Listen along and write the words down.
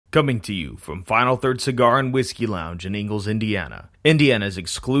Coming to you from Final Third Cigar and Whiskey Lounge in Ingalls, Indiana, Indiana's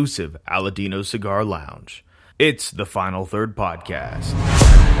exclusive Aladino Cigar Lounge. It's the Final Third Podcast.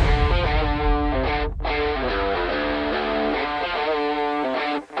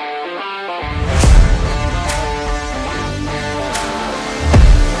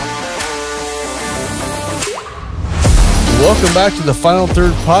 Welcome back to the Final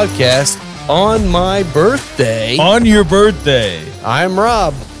Third Podcast on my birthday. On your birthday. I'm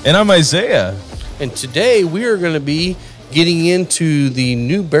Rob. And I'm Isaiah. And today we are going to be getting into the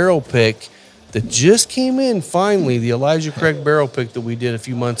new barrel pick that just came in finally, the Elijah Craig barrel pick that we did a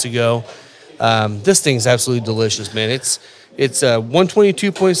few months ago. This thing's absolutely delicious, man. It's a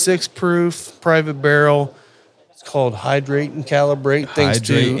 122.6 proof private barrel. It's called Hydrate and Calibrate, thanks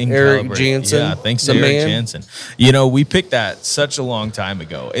to Eric Jansen. Yeah, thanks to Eric Jansen. You know, we picked that such a long time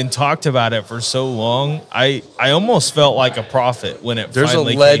ago and talked about it for so long. I almost felt like a prophet when it finally came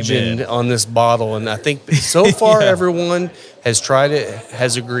in. There's a legend on this bottle, and I think so far everyone has tried it,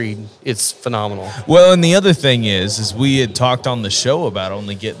 has agreed. It's phenomenal. Well, and the other thing is we had talked on the show about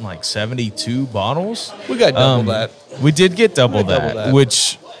only getting like 72 bottles. We got double that. We did get double that,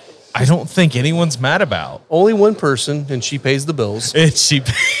 which I don't think anyone's mad about. Only one person, and she pays the bills. And she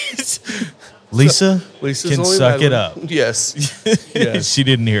pays. Lisa can suck it up. Yes. She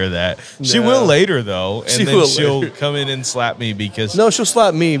didn't hear that. No. She will later, though, and she'll come in and slap me because... No, she'll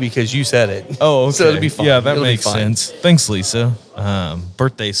slap me because you said it. Oh, okay. So it'll be fine. Yeah, that makes sense. Thanks, Lisa.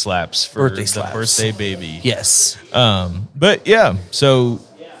 Birthday slaps for the birthday baby. Yes. But, yeah, so...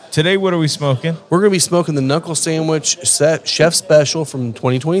 Today, what are we smoking? We're going to be smoking the Knuckle Sandwich Chef Special from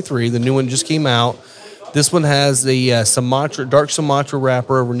 2023. The new one just came out. This one has the dark Sumatra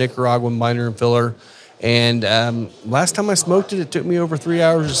wrapper over Nicaraguan binder and filler. And last time I smoked it, it took me over 3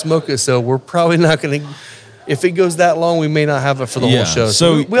 hours to smoke it. So we're probably not going to, if it goes that long, we may not have it for the whole show.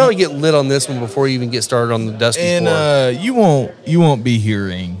 So we ought to get lit on this one before you even get started on the Dusty Pour. And you won't be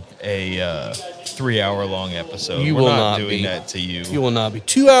hearing a 3-hour-long episode. We're not doing that to you. You will not be.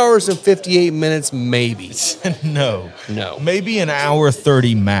 2 hours and 58 minutes, maybe. No. Maybe an hour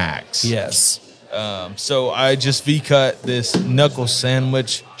 30 max. Yes. So I just V-cut this Knuckle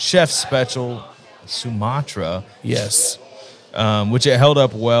Sandwich Chef Special Sumatra. Yes. Which it held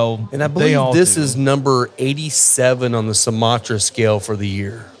up well. And I believe this is number 87 on the Sumatra scale for the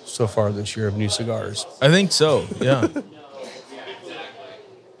year so far this year of new cigars. I think so, yeah.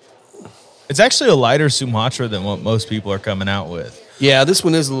 It's actually a lighter Sumatra than what most people are coming out with. Yeah, this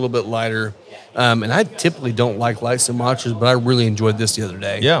one is a little bit lighter. And I typically don't like light Sumatras, but I really enjoyed this the other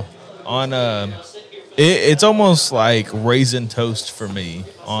day. Yeah. It's almost like raisin toast for me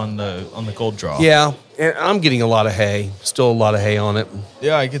on the cold draw. Yeah, and I'm getting a lot of hay. Still a lot of hay on it.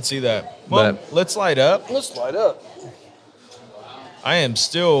 Yeah, I can see that. Well, let's light up. Let's light up. I am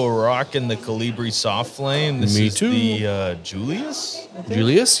still rocking the Colibri Soft Flame. This is too. The Julius?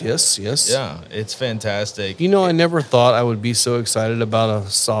 Julius, yes. Yeah, it's fantastic. You know, I never thought I would be so excited about a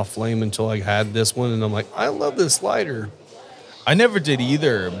Soft Flame until I had this one, and I'm like, I love this lighter. I never did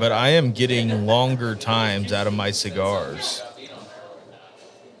either, but I am getting longer times out of my cigars.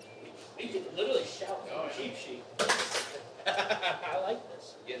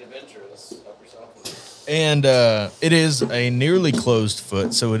 And it is a nearly closed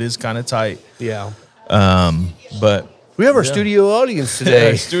foot, so it is kind of tight. Yeah. But we have our studio audience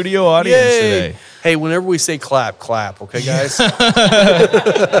today. Studio audience today. Hey, whenever we say clap, clap. Okay, guys?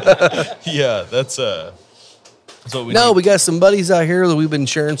 Yeah, that's what we No, need. we got some buddies out here that we've been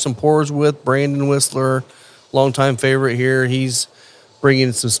sharing some pours with. Brandon Whistler, longtime favorite here. He's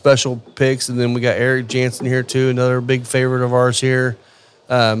bringing some special picks. And then we got Eric Jansen here, too, another big favorite of ours here.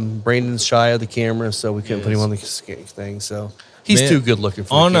 Brandon's shy of the camera, so we couldn't put him on the thing. So he's too good looking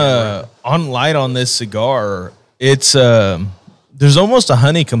for the camera. On light on this cigar, it's there's almost a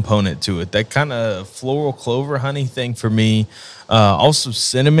honey component to it. That kind of floral clover honey thing for me. Also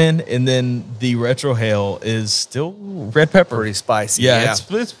cinnamon, and then the retrohale is still red pepper. Pretty spicy. Yeah.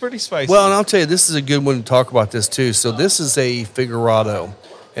 It's pretty spicy. Well, and I'll tell you, this is a good one to talk about this too. So this is a Figurado,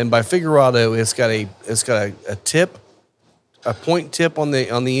 and by Figurado, it's got a tip. A point tip on the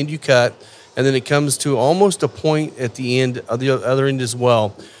end you cut, and then it comes to almost a point at the end of the other end as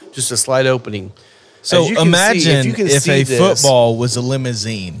well, just a slight opening. So imagine if a football was a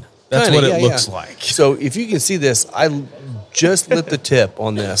limousine. That's what it looks like. So if you can see this, I just lit the tip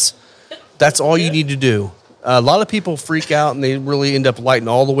on this. That's all you need to do. A lot of people freak out, and they really end up lighting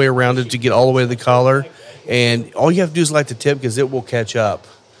all the way around it to get all the way to the collar. And all you have to do is light the tip because it will catch up.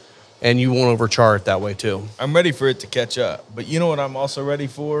 And you won't overchar it that way, too. I'm ready for it to catch up. But you know what I'm also ready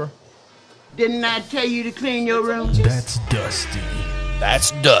for? Didn't I tell you to clean your room? That's Dusty.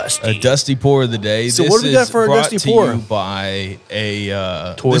 That's dusty. A dusty pour of the day. So this what do we got for a brought dusty to pour? you by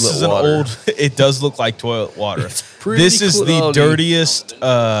a Toilet this is water. An old. It does look like toilet water. It's pretty This is the cloudy. dirtiest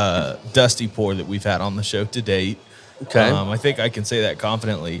dusty pour that we've had on the show to date. Okay. I think I can say that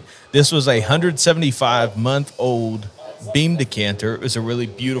confidently. This was a 175-month-old beam decanter. It was a really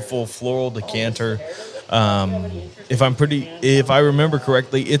beautiful floral decanter. If I remember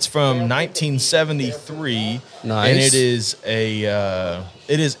correctly, it's from 1973. Nice. And it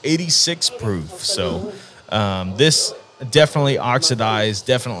is 86 proof. So this definitely oxidized,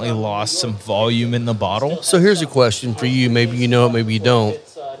 definitely lost some volume in the bottle. So here's a question for you. Maybe you know it, maybe you don't.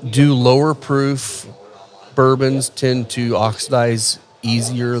 Do lower proof bourbons tend to oxidize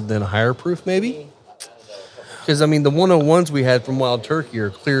easier than higher proof, maybe? Because, I mean, the 101s we had from Wild Turkey are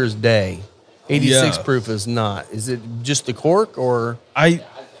clear as day. 86 Yeah. proof is not. Is it just the cork, or? I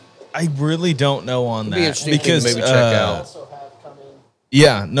really don't know on It'd be that interesting because thing to maybe check out.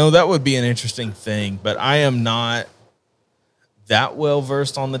 Yeah, no, that would be an interesting thing, but I am not that well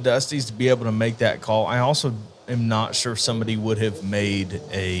versed on the Dusties to be able to make that call. I also am not sure somebody would have made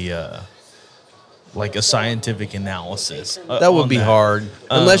a scientific analysis. That would on be hard,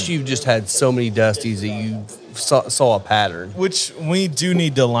 unless you've just had so many Dusties that you saw a pattern. Which we do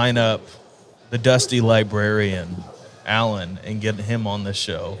need to line up the Dusty librarian, Alan, and get him on the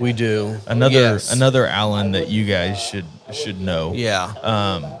show. We do. Another Yes. Alan that you guys should know. Yeah.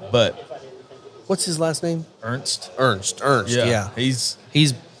 But What's his last name? Ernst. Ernst. Yeah. He's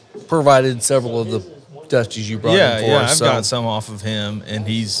provided several of the Dusties you brought in for us. I've got some off of him, and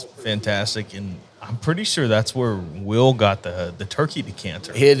he's fantastic. And I'm pretty sure that's where Will got the turkey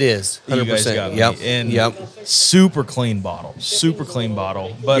decanter. It is. that you guys 100%. got me. Yep. And Yep. super clean bottle.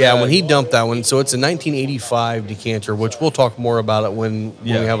 But Yeah, when he dumped that one, so it's a 1985 decanter, which we'll talk more about it when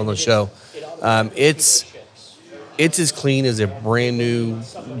we have on the show. It's as clean as a brand new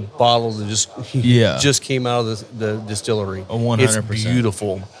bottle that just came out of the distillery. 100%. It's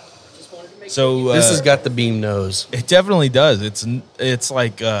beautiful. So This has got the beam nose. it definitely does. It's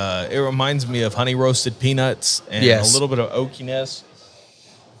like it reminds me of honey roasted peanuts and Yes. a little bit of oakiness.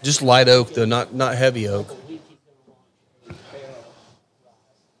 Just light oak, though, not heavy oak.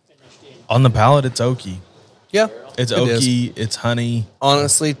 On the palate, it's oaky. Yeah, It's it is. oaky. It's honey.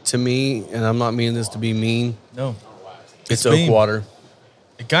 Honestly, to me, and I'm not meaning this to be mean, No, it's beam. oak water.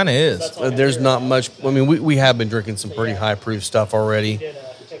 It kind of is. There's not much. I mean, we have been drinking some pretty high proof stuff already,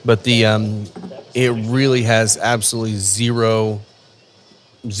 but it really has absolutely zero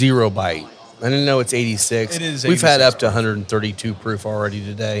bite. I didn't know it's 86. It is We've had 86 up to 132 proof already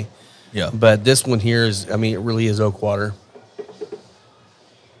today, Yeah. but this one here is. I mean, it really is oak water.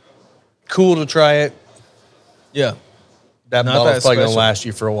 Cool to try it. Yeah. That Not bottle's that probably gonna special. last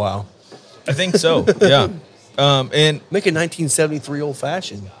you for a while. I think so. Yeah. And Make a 1973 old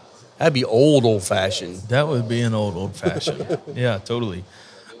fashioned. That'd be old fashioned. that would be an old fashioned. Yeah, totally.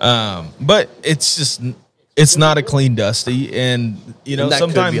 But it's not a clean Dusty, and And that could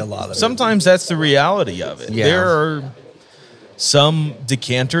sometimes be a lot of it. sometimes that's the reality of it. Yeah. There are some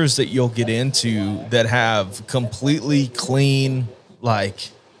decanters that you'll get into that have completely clean, like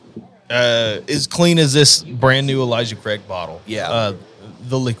as clean as this brand new Elijah Craig bottle. Yeah.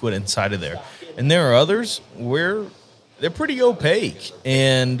 The liquid inside of there, and there are others where they're pretty opaque,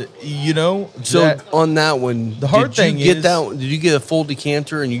 and So on that one, The hard thing did you get is- that? Did you get a full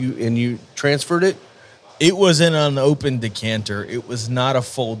decanter and you transferred it? it was an unopened decanter. It was not a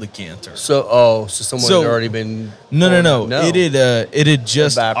full decanter. So someone So- had already been. No. It had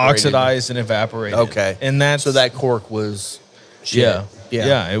just Evaporated. oxidized and evaporated. Okay, and that's so that cork was. Shit.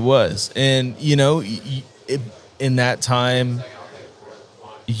 yeah, it was. And in that time,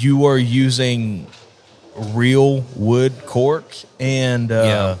 you are using real wood cork, and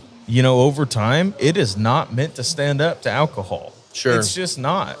over time, it is not meant to stand up to alcohol. Sure. It's just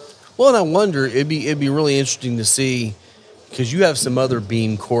not. Well, and I wonder it'd be really interesting to see, because you have some other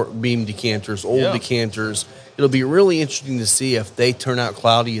beam decanters, old Yeah. decanters. It'll be really interesting to see if they turn out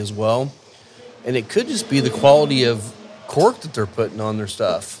cloudy as well, and it could just be the quality of cork that they're putting on their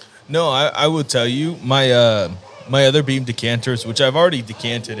stuff. No, I will tell you, my other beam decanters, which I've already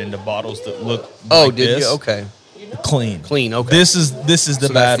decanted into bottles that look Oh, like did this, you? Okay, clean. clean. Okay, This is the so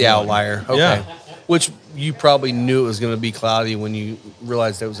bad that's the one. outlier. Okay, Yeah. which you probably knew it was going to be cloudy when you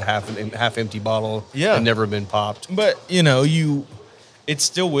realized it was a half empty bottle. Yeah. and never been popped. But it's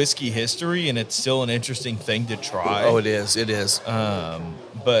still whiskey history, and it's still an interesting thing to try. Oh, it is. It is.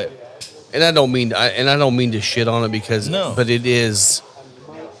 But And I don't mean to shit on it because, No. but it is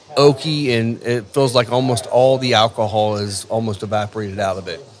oaky, and it feels like almost all the alcohol is almost evaporated out of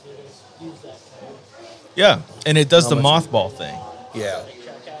it. yeah, and it does the much- mothball thing. Yeah.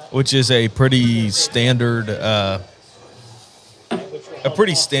 which is a pretty standard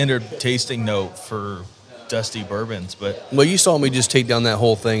tasting note for dusty bourbons. But Well, you saw me just take down that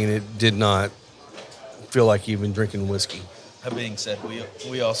whole thing, and it did not feel like you've been drinking whiskey. that being said,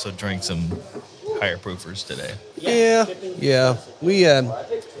 we also drank some higher proofers today. Yeah.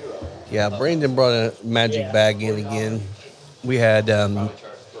 Brandon brought a magic bag in again. We had Colonel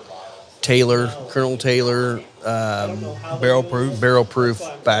Taylor, Barrel proof,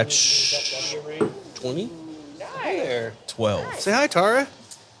 batch 20. There. 12. Say hi, Tara.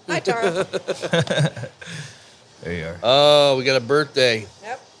 Hi, Tara. There you are. Oh, we got a birthday.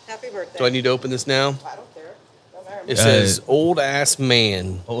 Yep. Happy birthday. Do I need to open this now? I don't care. Don't matter. It says old ass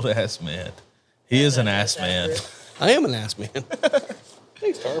man. Old ass man. He is an ass man. I am an ass man.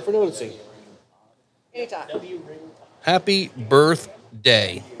 Thanks, Tara, for noticing. Anytime. Happy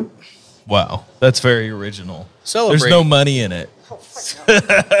birthday. Wow, that's very original. Celebrate. There's no money in it. Oh, my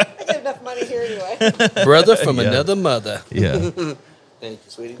God. I get enough money here anyway. Brother from Yeah. another mother. Yeah. Thank you,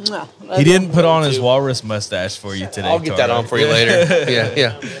 sweetie. No, He didn't put on his walrus mustache for you today. I'll get that Tara. on for you later.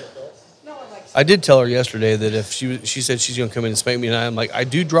 Yeah. I did tell her yesterday that if she said she's going to come in and spank me, and I'm like, I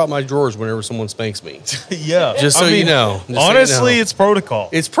do drop my drawers whenever someone spanks me. Yeah. Just so you know. Just so you Honestly, know. it's protocol.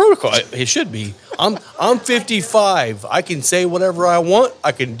 It's protocol. It should be. I'm 55. I can say whatever I want.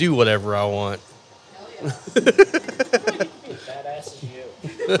 I can do whatever I want.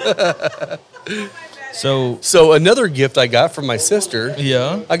 So another gift I got from my sister.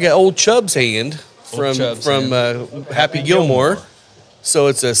 Yeah. I got old Chubb's hand from Chubb's Happy Gilmore. So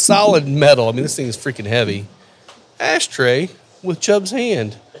it's a solid metal. I mean, this thing is freaking heavy. Ashtray with Chubb's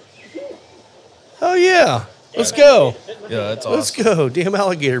hand. Oh yeah, let's go. Yeah, that's Let's awesome. go. Damn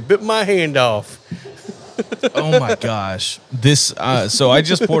alligator bit my hand off. Oh my gosh. This so I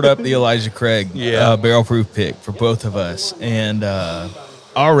just poured up the Elijah Craig barrel proof pick for both of us, and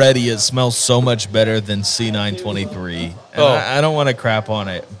already it smells so much better than C923. And I don't want to crap on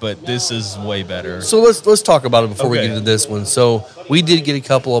it, but this is way better. So let's talk about it before we Okay. get into this one. So we did get a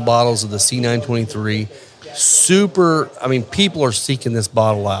couple of bottles of the C923. Super. I mean, people are seeking this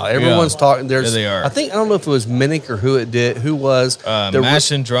bottle out. Everyone's talking. There's. Yeah, they are. I don't know if it was Minnick or who it did. Who was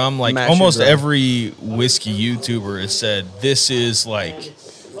Mash and Drum, like Mash and almost Drum. every whiskey YouTuber has said this is like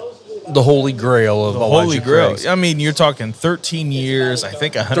the holy grail of the Elijah holy grail. Craig's. I mean, you're talking 13 years, I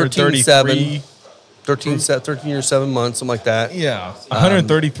think 133. 13 years, 7 months, something like that. Yeah,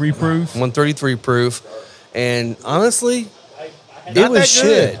 133 proof. 133 proof. And honestly, Not it was that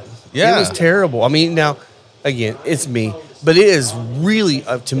shit. good. Yeah. It was terrible. I mean, now, again, it's me, but it is really,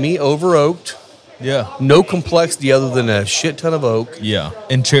 to me, over oaked. Yeah, No complexity other than a shit ton of oak yeah,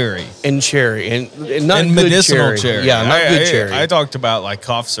 and cherry. and cherry. And not And good medicinal cherry. Yeah, not good cherry. I talked about like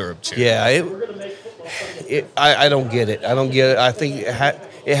cough syrup cherry. Yeah, I don't get it. I don't get it. I think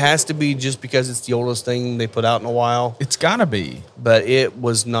it has to be just because it's the oldest thing they put out in a while, It's gotta be. but it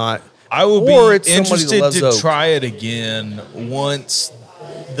was not. I will Or be it's somebody that interested loves to oak. try it again once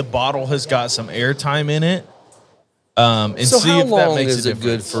the bottle has got some airtime in it, and So see how if that long makes is a it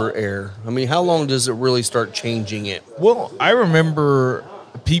good difference. for air? I mean, how long does it really start changing it? Well, I remember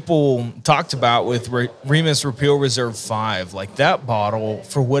people talked about with Remus Repeal Reserve 5, like that bottle,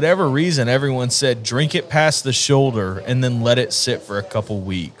 for whatever reason, everyone said drink it past the shoulder and then let it sit for a couple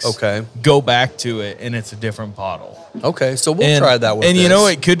weeks. Okay. Go back to it, and it's a different bottle. Okay, so we'll try that one. And you know,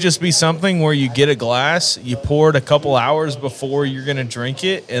 it could just be something where you get a glass, you pour it a couple hours before you're going to drink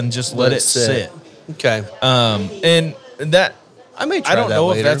it, and just let it sit. Okay. And that, I may try I don't that know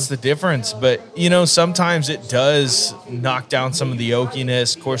later. if that's the difference, but you know, sometimes it does knock down some of the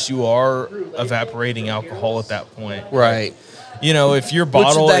oakiness. Of course, you are evaporating alcohol at that point. Right. You know, if your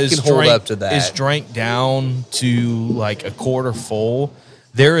bottle that is can hold up to that. is drank down to like a quarter full,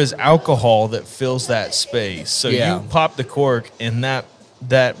 there is alcohol that fills that space. So Yeah. you pop the cork, and that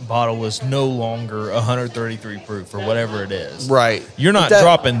bottle is no longer 133 proof or whatever it is. Right. You're not But that-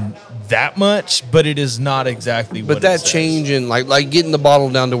 dropping that much, but it is not exactly what But that it says. change in like getting the bottle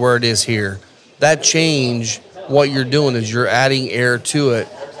down to where it is here, that change, what you're doing is you're adding air to it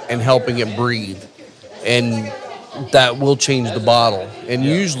and helping it breathe, and that will change the bottle. And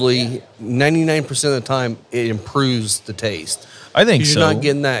usually, 99% of the time, it improves the taste. I think 'Cause so. you're not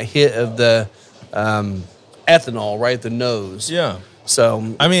getting that hit of the ethanol right at the nose. Yeah.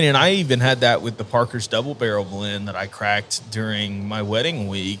 So I mean, and I even had that with the Parker's Double Barrel Blend that I cracked during my wedding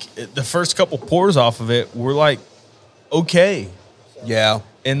week. The first couple pours off of it were like, okay. yeah.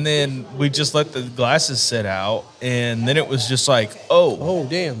 And then we just let the glasses sit out, and then it was just like, oh, Oh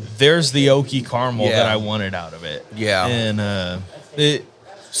damn. there's the oaky caramel Yeah. that I wanted out of it. Yeah. And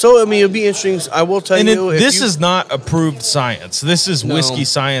So, I mean, it'll be interesting. I will tell And you. this is not approved science. This is No. whiskey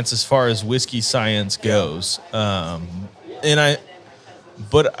science as far as whiskey science goes.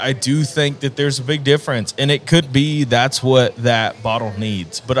 But I do think that there's a big difference, and it could be that's what that bottle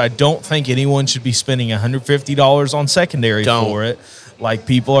needs. But I don't think anyone should be spending $150 on secondary for it, like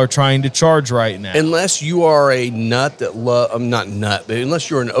people are trying to charge right now. Unless you are a nut that not nut, but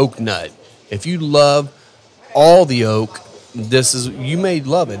unless you're an oak nut. If you love all the oak, you may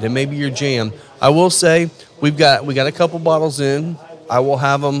love it. It may be your jam. I will say we got a couple bottles in. I will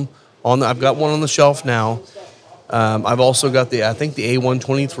have them I've got one on the shelf now. I've also got the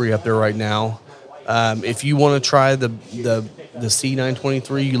A123 up there right now. If you want to try the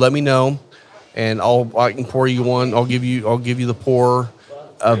C923, you let me know, and I can pour you one. I'll give you the pour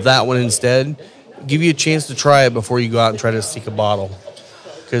of that one instead. Give you a chance to try it before you go out and try to seek a bottle.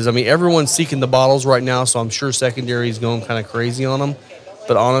 Because I mean, everyone's seeking the bottles right now, so I'm sure secondary is going kind of crazy on them.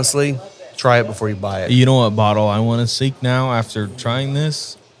 But honestly, try it before you buy it. You know what bottle I want to seek now after trying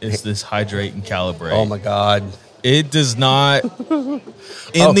this is this Hydrate and Calibrate. Oh my God. It does not,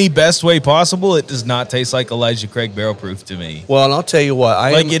 in the best way possible, it does not taste like Elijah Craig Barrel Proof to me. Well, and I'll tell you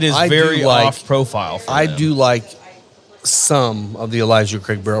what. It is very off profile for I them. do like some of the Elijah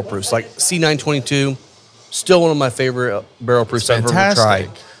Craig Barrel Proofs. Like C922, still one of my favorite barrel proofs I've ever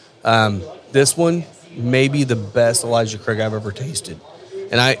tried. This one may be the best Elijah Craig I've ever tasted.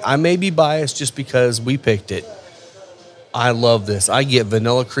 And I may be biased just because we picked it. I love this. I get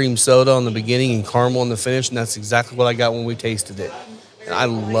vanilla cream soda on the beginning and caramel on the finish, and that's exactly what I got when we tasted it. And I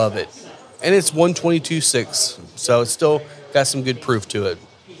love it. And it's 122.6, so it's still got some good proof to it.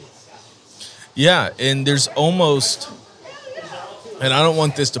 Yeah, and there's almost, and I don't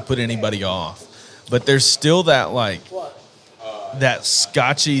want this to put anybody off, but there's still that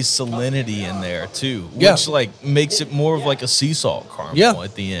scotchy salinity in there too, which makes it more of like a sea salt caramel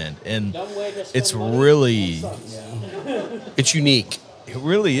at the end, and it's really, it's unique. It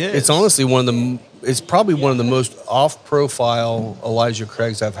really is. It's honestly it's probably one of the most off-profile Elijah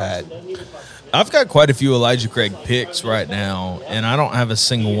Craigs I've had. I've got quite a few Elijah Craig picks right now, and I don't have a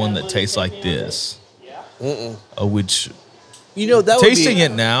single one that tastes like this. Which, that tasting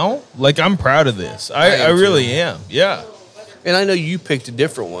it now, I'm proud of this. I really am. Yeah. And I know you picked a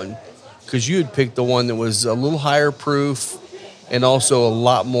different one because you had picked the one that was a little higher proof and also a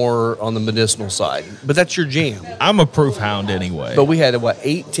lot more on the medicinal side. But that's your jam. I'm a proof hound anyway. But we had,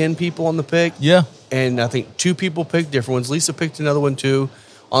 8-10 people on the pick? Yeah. And I think 2 people picked different ones. Lisa picked another one too.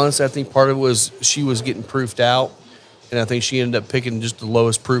 Honestly, I think part of it was she was getting proofed out. And I think she ended up picking just the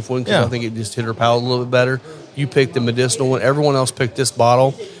lowest proof one because I think it just hit her palate a little bit better. You picked the medicinal one. Everyone else picked this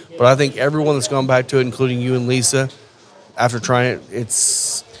bottle. But I think everyone that's gone back to it, including you and Lisa, after trying it,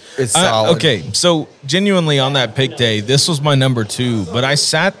 it's solid. Okay, so genuinely on that pick day, this was my number 2, but I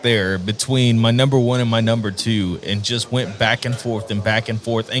sat there between my number 1 and my number 2 and just went back and forth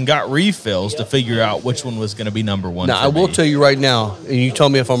and got refills to figure out which one was going to be number 1. Now, I will tell you right now, and you tell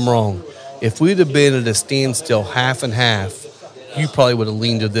me if I'm wrong, if we'd have been at a standstill half and half, you probably would have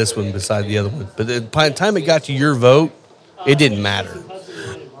leaned to this one beside the other one. But by the time it got to your vote, it didn't matter.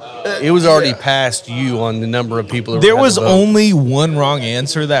 It was already past you on the number of people. There was only one wrong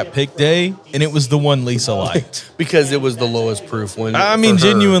answer that pick day, and it was the one Lisa liked. Because it was the lowest proof one. I mean,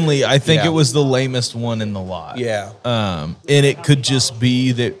 genuinely, I think it was the lamest one in the lot. Yeah. And it could just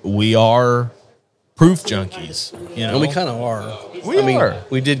be that we are proof junkies. And we kind of are. I mean,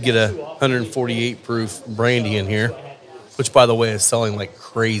 we did get a 148 proof brandy in here, which, by the way, is selling like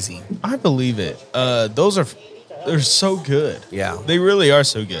crazy. I believe it. They're so good. Yeah. They really are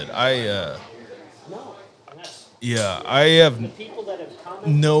so good. I have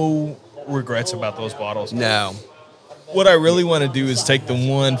no regrets about those bottles. No. What I really want to do is take the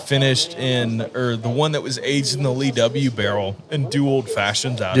one the one that was aged in the Lee W barrel and do old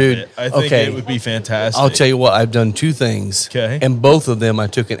fashions out of it. I think it would be fantastic. I'll tell you what, I've done 2 things. Okay. And both of them, I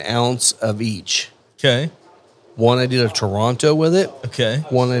took an ounce of each. Okay. One, I did a Toronto with it. Okay.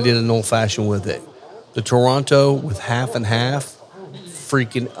 One, I did an old fashioned with it. The Toronto with half and half,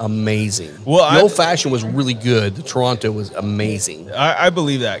 freaking amazing. Well, the old fashioned was really good. The Toronto was amazing. I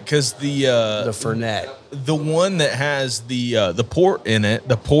believe that because the Fernet, the one that has the port in it,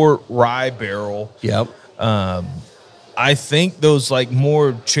 the port rye barrel. Yep. I think those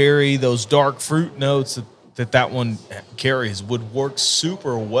more cherry, those dark fruit notes that one carries would work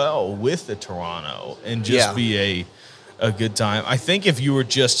super well with the Toronto and just be a good time. I think if you were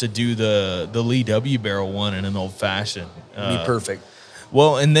just to do the Lee W barrel one in an old fashioned, be perfect.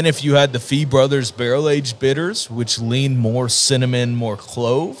 Well, and then if you had the Fee Brothers barrel aged bitters, which lean more cinnamon, more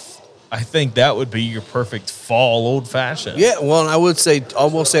clove, I think that would be your perfect fall old fashioned. Yeah, well, and I will say Don't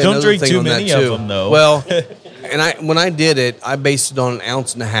another drink thing too on many that of too. them, though. Well, and when I did it, I based it on 1.5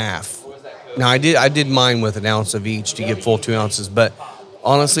 ounces. Now I did mine with 1 ounce of each to get full 2 ounces, but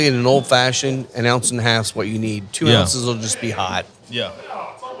honestly, in an old fashioned, 1.5 ounces is what you need. 2 ounces will just be hot. Yeah.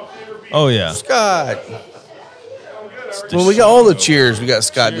 Oh yeah. Scott. Well, we got all the cheers. We got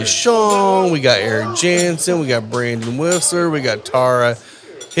Scott DeShong, we got Eric Jansen, we got Brandon Whistler, we got Tara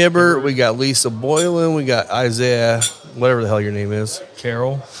Hibbert, we got Lisa Boylan, we got Isaiah, whatever the hell your name is.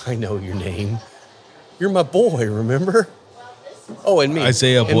 Carol. I know your name. You're my boy, remember? Oh, and me.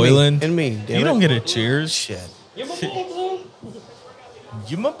 Isaiah And me. Boylan. And me. Damn You it. don't get a cheers. Shit. You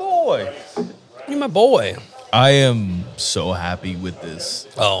my boy. You're my boy. I am so happy with this.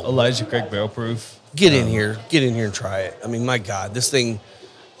 Oh. Elijah Craig Barrel Proof. Get in here. Get in here and try it. I mean, my God, this thing,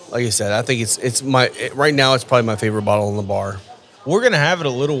 like I said, I think right now it's probably my favorite bottle in the bar. We're gonna have it a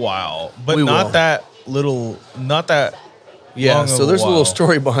little while, but We not will. that little. Not that. Yeah, long so of there's a little while.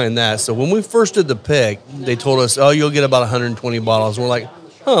 story behind that. So when we first did the pick, they told us, "Oh, you'll get about 120 bottles." And we're like,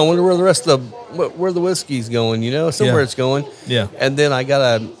 "Huh? I wonder where the rest of where the whiskey's going? You know, somewhere Yeah. it's going." Yeah. And then I got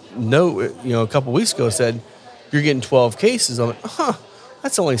a note, a couple weeks ago said, "You're getting 12 cases." I'm like, "Huh?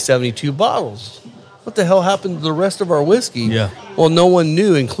 That's only 72 bottles. What the hell happened to the rest of our whiskey?" Yeah. Well, no one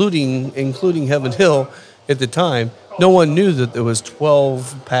knew, including Heaven Hill at the time. No one knew that there was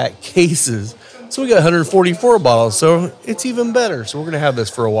 12-pack cases. So we got 144 bottles, so it's even better. So we're going to have this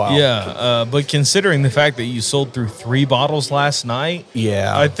for a while. Yeah, but considering the fact that you sold through 3 bottles last night,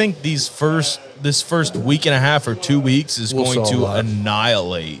 Yeah. I think this first week and a half or 2 weeks is We'll going sell a to lot.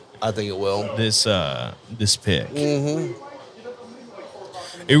 annihilate I think it will. this pick. Mm-hmm.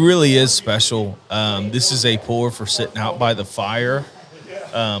 It really is special. This is a pour for sitting out by the fire.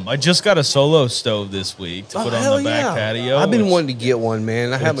 I just got a solo stove this week to put on the back patio. I've been which- wanting to get one,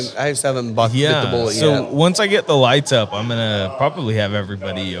 man. I just haven't bit the bullet so yet. once I get the lights up, I'm gonna probably have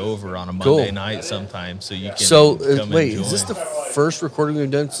everybody over on a Cool. Monday night sometime, so you can. So come wait, and is this join. the first recording we've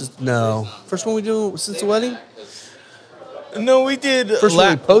done since? No, first one we do since the wedding. No, we did. First one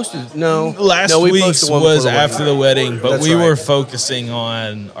we posted. No, Last no, we week's posted one before was the wedding. after the wedding, but That's we right. were focusing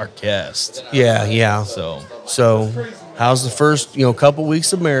on our guest. Yeah. So So, how's the first couple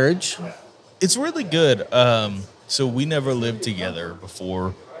weeks of marriage? it's really good. So we never lived together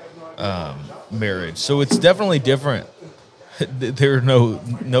before marriage, so it's definitely different. There are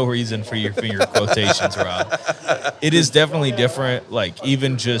no reason for your finger quotations, Rob. It is definitely different. Like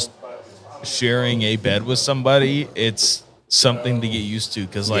even just sharing a bed with somebody, it's something to get used to.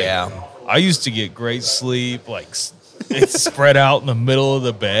 Because Yeah. I used to get great sleep. Like it's spread out in the middle of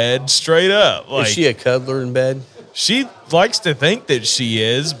the bed, straight up. Like Is she a cuddler in bed? she likes to think that she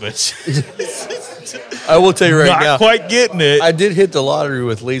is, but I will tell you right not now. quite getting it. I did hit the lottery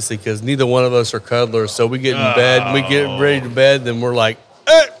with Lisa because neither one of us are cuddlers. So we get in bed, we get ready to bed, then we're like,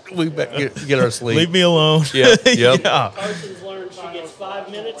 we get our sleep. Leave me alone. Yep. Yeah. Carson's learned she gets 5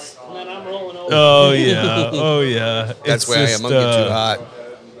 minutes, and then I'm rolling over. Oh yeah. Oh yeah. That's It's where I just, am. I'm getting too hot.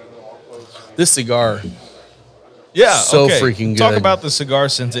 This cigar, Yeah, So okay. freaking Talk good. about the cigar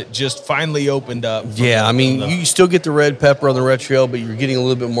since it just finally opened up. from yeah. I mean, the- you still get the red pepper on the red trail, but you're getting a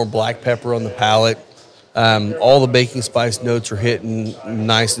little bit more black pepper on the palate. All the baking spice notes are hitting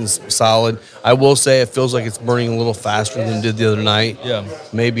nice and solid. I will say it feels like it's burning a little faster than it did the other night. Yeah.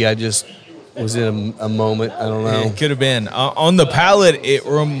 Maybe I just was in a moment. I don't know. It could have been on the palate. It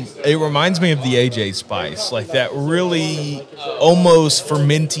reminds me of the AJ spice, like that really almost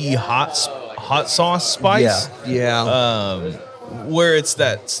fermenty hot sauce spice. Yeah. Where it's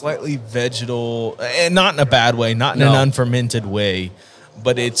that slightly vegetal, and not in a bad way, not in an No. unfermented way,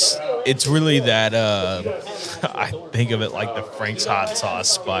 but it's really that. I think of it like the Frank's hot sauce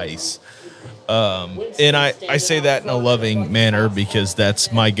spice. And I say that in a loving manner because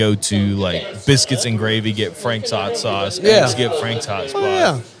that's my go-to. Like biscuits and gravy, get Frank's hot sauce. Yeah. Eggs, get Frank's hot sauce. Oh,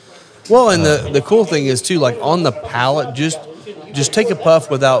 yeah. Well, and the cool thing is too, like on the palate, just take a puff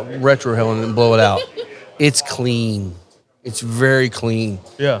without retrohaling and blow it out. It's clean. It's very clean.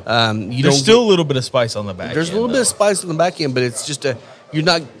 Yeah. You There's don't still a little bit of spice on the back. there's a little bit of spice on the back end, but it's just you're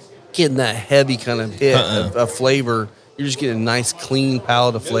not getting that heavy kind of hit of flavor. You're just getting a nice clean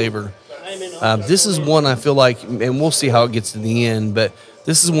palate of flavor. This is one I feel like, and we'll see how it gets to the end, but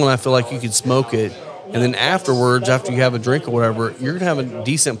this is one I feel like you could smoke it, and then afterwards, after you have a drink or whatever, you're gonna have a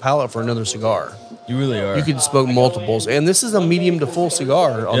decent palate for another cigar. You really are. You could smoke multiples, and this is a medium to full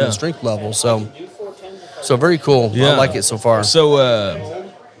cigar on Yeah. the strength level. So very cool. Yeah. I like it so far. So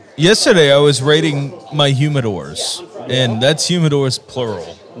yesterday I was rating my humidors. and that's humidors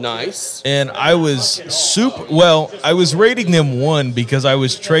plural. Nice. And I was I was rating them 1 because I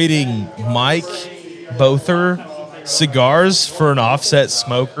was trading Mike Bother cigars for an offset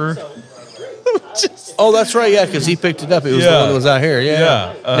smoker. Oh, that's right. Yeah, because he picked it up. It was the Yeah. one that was out here.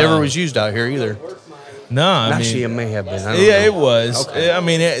 Yeah. Yeah, Never was used out here either. No, I Actually, mean, it may have been. I don't yeah, know. it was. Okay. I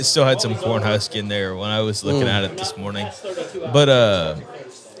mean, it still had some corn husk in there when I was looking at it this morning. But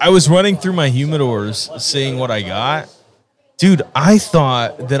I was running through my humidors, seeing what I got. Dude, I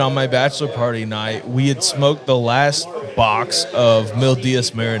thought that on my bachelor party night, we had smoked the last box of Mil Diaz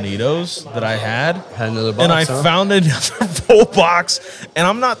Marinitos that I had. Had another box, And I huh? found another full box. And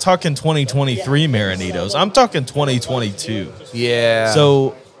I'm not talking 2023 Marinitos. I'm talking 2022. Yeah.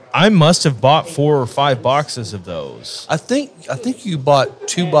 So I must have bought 4 or 5 boxes of those. I think you bought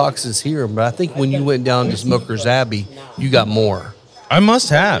 2 boxes here, but I think when you went down to Smoker's Abbey, you got more. I must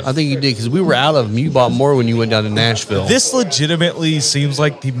have. I think you did because we were out of them. You bought more when you went down to Nashville. This legitimately seems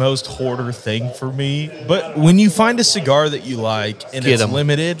like the most hoarder thing for me. But when you find a cigar that you like and Get it's 'em.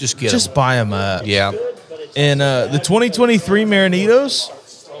 limited, Just get 'em. buy them up. Yeah. And the 2023 Marinitos,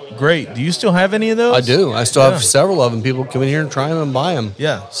 great. Do you still have any of those? I do. I still Yeah. have several of them. People come in here and try them and buy them.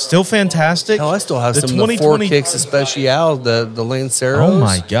 Yeah, still fantastic. Hell, I still have the some of the 4 Kicks Especial, the Lanceros. Oh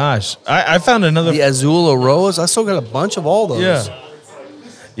my gosh, I found another. The Azul Aroas. I still got a bunch of all those. Yeah.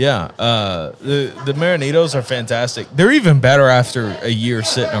 Yeah, the Marinitos are fantastic. They're even better after a year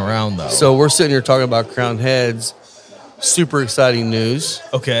sitting around, though. So we're sitting here talking about Crown Heads. Super exciting news.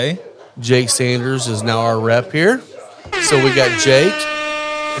 Okay. Jake Sanders is now our rep here. So we got Jake.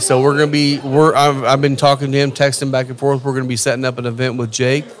 So we're gonna be. I've been talking to him, texting back and forth. We're gonna be setting up an event with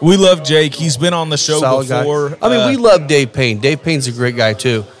Jake. We love Jake. He's been on the show Solid before. guy. I mean, we love Dave Payne. Dave Payne's a great guy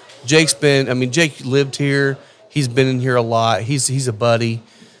too. Jake lived here. He's been in here a lot. He's a buddy.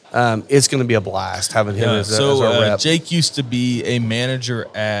 It's going to be a blast having him as our rep. Jake used to be a manager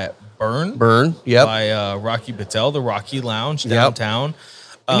at Burn, yep. by Rocky Patel, the Rocky Lounge downtown.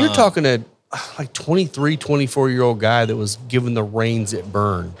 And you're talking a like 23, 24-year-old guy that was given the reins at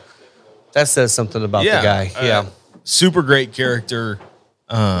Burn. That says something about the guy. Yeah. Super great character,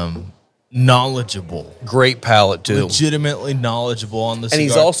 knowledgeable. Great palate too. Legitimately knowledgeable on the cigar. And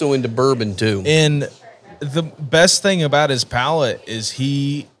he's also into bourbon too. And the best thing about his palate is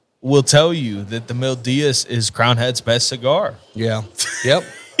he will tell you that the Mil Diaz is Crown Head's best cigar. Yeah. Yep.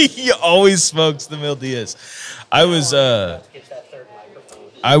 He always smokes the Mil Diaz. I was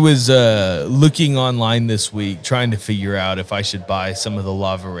looking online this week trying to figure out if I should buy some of the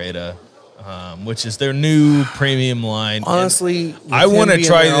La Vereda, which is their new premium line. Honestly, I want to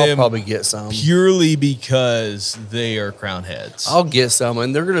try I'll them probably get some. purely because they are Crown Heads. I'll get some,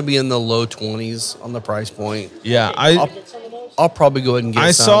 and they're going to be in the low 20s on the price point. Yeah, I'll probably go ahead and get some.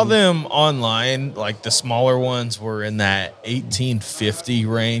 I saw them online, like the smaller ones were in that 1850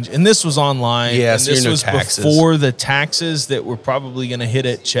 range, and this was online. Yeah, and so this no was taxes. before the taxes that were probably going to hit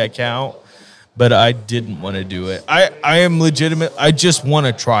at checkout, but I didn't want to do it. I am legitimate. I just want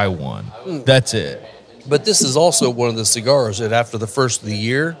to try one. That's it. But this is also one of the cigars that after the first of the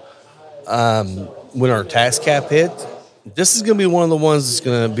year, when our tax cap hit, this is going to be one of the ones that's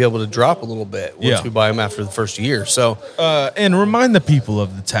going to be able to drop a little bit once we buy them after the first year. So, And remind the people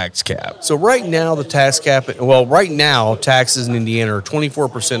of the tax cap. so right now the tax cap, right now taxes in Indiana are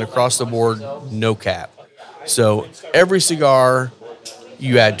 24% across the board, no cap. So every cigar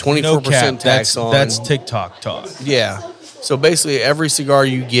you add 24% No cap. tax on. That's TikTok talk. Yeah. So basically, every cigar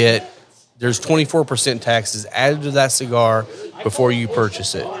you get, there's 24% taxes added to that cigar before you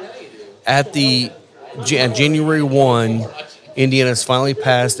purchase it. At January 1, Indiana's finally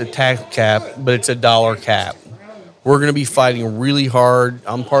passed a tax cap, but it's a $1 cap. We're going to be fighting really hard.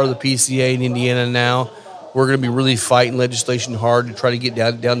 I'm part of the PCA in Indiana now. We're going to be really fighting legislation hard to try to get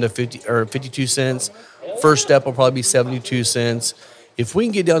down to 50 or 52 cents. First step will probably be 72 cents. If we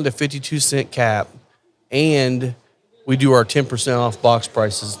can get down to 52-cent cap and we do our 10% off box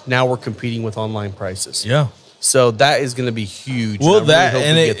prices, now we're competing with online prices. Yeah. So that is going to be huge. Well, and I really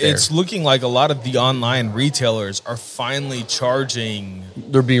hope we get there. it's looking like a lot of the online retailers are finally charging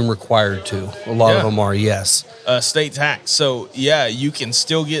They're being required to. A lot of them are, yes. State tax. So yeah, you can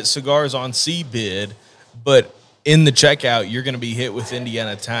still get cigars on CBID, but in the checkout, you're going to be hit with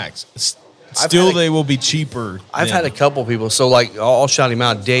Indiana tax. Still, they will be cheaper. I've had a couple people. So, like, I'll shout him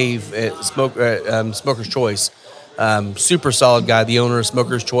out. Dave at Smoker's Choice. Super solid guy, the owner of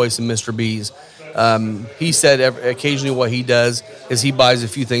Smoker's Choice and Mr. B's. He said occasionally what he does is he buys a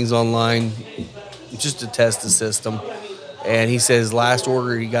few things online just to test the system. And he says last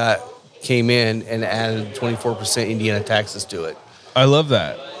order he got came in and added 24% Indiana taxes to it. I love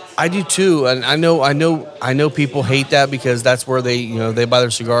that. I do too, and I know people hate that because that's where they buy their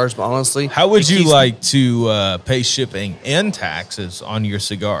cigars. But honestly, How would it you keeps- like to pay shipping and taxes on your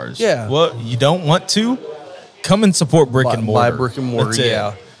cigars? Yeah. Well, you don't want to? Come and support brick and mortar. Buy brick and mortar? That's it.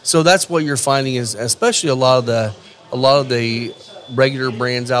 Yeah. So that's what you're finding is, especially a lot of the regular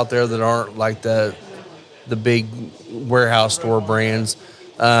brands out there that aren't like the big warehouse store brands.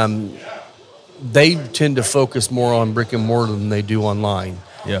 They tend to focus more on brick and mortar than they do online.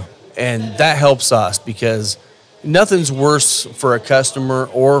 Yeah. And that helps us because nothing's worse for a customer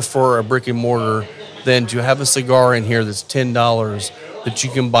or for a brick and mortar than to have a cigar in here that's $10 that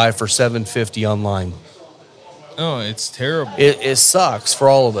you can buy for $7.50 online. Oh, it's terrible. It sucks for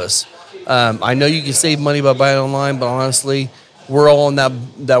all of us. I know you can save money by buying online, but honestly, we're all in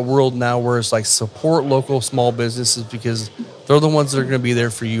that world now where it's like support local small businesses because they're the ones that are going to be there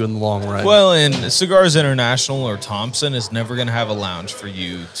for you in the long run. Well, and Cigars International or Thompson is never going to have a lounge for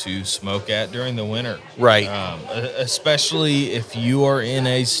you to smoke at during the winter. Right. Especially if you are in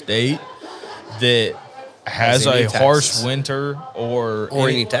a state that has any a harsh taxes. winter or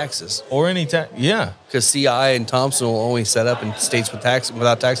any taxes. Or any tax. Yeah. Because CI and Thompson will only set up in states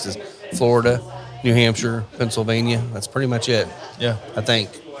without taxes. Florida, New Hampshire, Pennsylvania. That's pretty much it, Yeah. I think.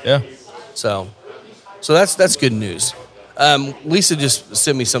 Yeah. So that's good news. Lisa just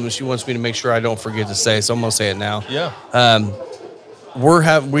sent me something she wants me to make sure I don't forget to say, so I'm gonna say it now. Yeah.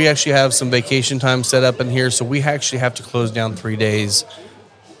 We actually have some vacation time set up in here, so we actually have to close down 3 days.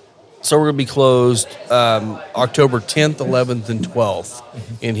 So we're gonna be closed October 10th, 11th, and 12th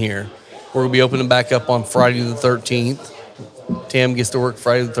in here. We're gonna be opening back up on Friday the 13th. Tam gets to work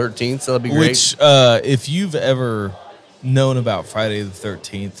Friday the 13th, so that'll be great. Which, if you've ever known about Friday the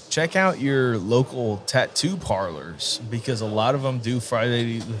 13th, check out your local tattoo parlors because a lot of them do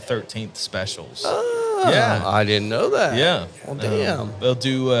Friday the 13th specials. Yeah. I didn't know that. Yeah. Well, damn. They'll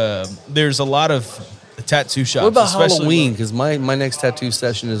do, there's a lot of tattoo shops. What about especially- Halloween? Because my next tattoo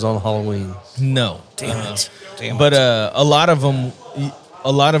session is on Halloween. No. Damn it. But a lot of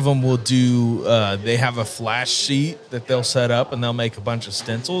them will do. They have a flash sheet that they'll set up, and they'll make a bunch of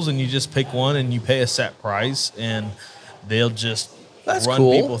stencils, and you just pick one, and you pay a set price, and they'll just That's run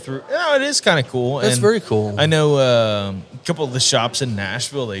cool. people through. Yeah, it is kind of cool. That's And very cool. I know a couple of the shops in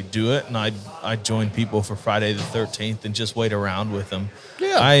Nashville. They do it, and I join people for Friday the 13th and just wait around with them.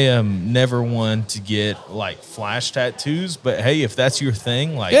 Yeah. I am never one to get like flash tattoos, but hey, if that's your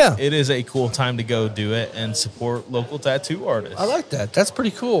thing, like Yeah. it is a cool time to go do it and support local tattoo artists. I like that. That's pretty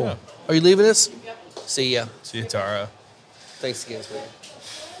cool. Yeah. Are you leaving us? See ya. See you, Tara. Thanks again, sweetie.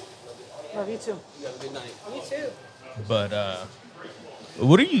 Love you too. You have a good night. You too. But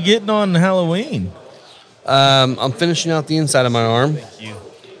what are you getting on Halloween? I'm finishing out the inside of my arm. Thank you.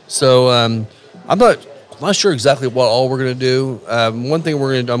 So I'm not sure exactly what all we're gonna do. One thing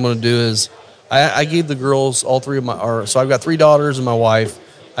I'm gonna do is I gave the girls all three of so I've got 3 daughters and my wife.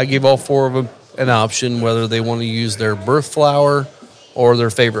 I gave all 4 of them an option whether they want to use their birth flower or their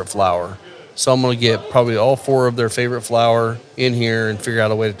favorite flower. So I'm gonna get probably all 4 of their favorite flower in here and figure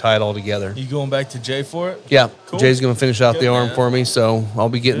out a way to tie it all together. You going back to Jay for it? Yeah, Cool. Jay's gonna finish out Good, the arm man. for me, so I'll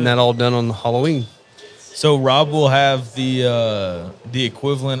be getting that all done on Halloween. So Rob will have the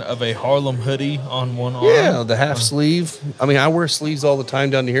equivalent of a Harlem hoodie on one arm. Yeah, the half sleeve. I mean, I wear sleeves all the time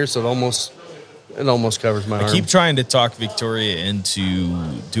down to here, so it almost covers my arm. I keep trying to talk Victoria into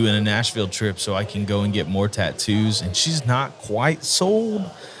doing a Nashville trip so I can go and get more tattoos, and she's not quite sold.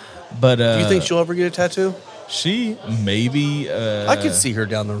 But Do you think she'll ever get a tattoo? she maybe? I could see her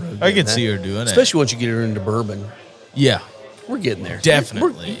down the road. I doing could that. see her doing it. Especially once you get her into bourbon. Yeah, We're getting there.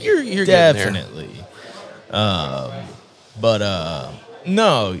 definitely. You're getting there. definitely.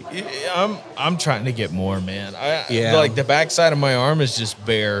 No, I'm trying to get more, man. Yeah. Like the backside of my arm is just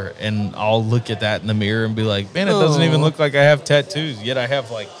bare, and I'll look at that in the mirror and be like, man, it doesn't even look like I have tattoos. Yet I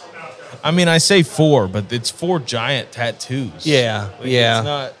have like, I mean, I say 4, but it's 4 giant tattoos. Yeah, Like,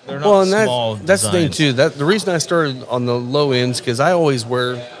 yeah. they're not small. that's the thing designs. too. The reason I started on the low ends because I always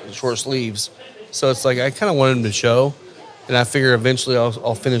wear short sleeves, so it's like I kind of wanted them to show, and I figure eventually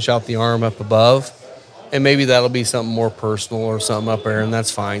I'll finish out the arm up above, and maybe that'll be something more personal or something up there, and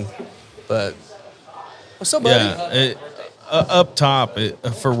that's fine. But what's up, buddy? Yeah. Up top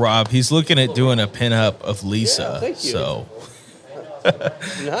for Rob, he's looking at doing a pinup of Lisa. Yeah, thank you. So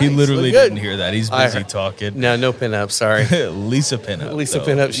Nice. he literally Look good. didn't hear that. He's I busy heard- talking. No pinup. Sorry. Lisa pinup. Lisa though.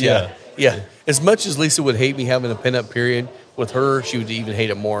 pinups, yeah. As much as Lisa would hate me having a pinup period, with her, she would even hate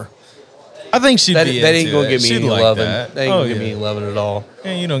it more. I think she'd That, be that ain't into gonna it. give me She'd any like loving. that. That ain't Oh, gonna give me yeah. any loving at all.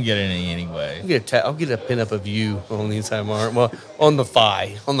 Yeah, you don't get any anyway. I'll get a pin up of you on the inside of my arm. Well, on the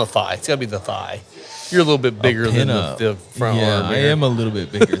thigh. On the thigh. It's gotta be the thigh. You're a little bit bigger than the front arm. I here. am a little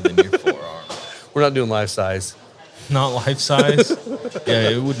bit bigger than your forearm. We're not doing life size. Not life size. Yeah,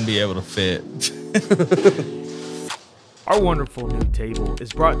 it wouldn't be able to fit. Our wonderful new table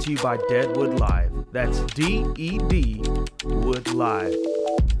is brought to you by Deadwood Live. That's D-E-D Wood Live.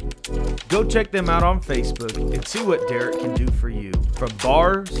 Go check them out on Facebook and see what Derek can do for you. From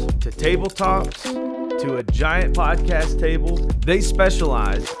bars to tabletops to a giant podcast table, they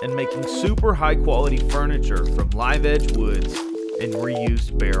specialize in making super high quality furniture from live edge woods and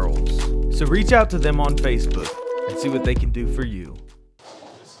reused barrels. So reach out to them on Facebook and see what they can do for you.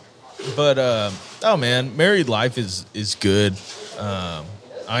 But oh man, married life is good. I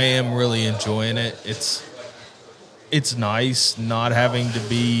am really enjoying it. It's nice not having to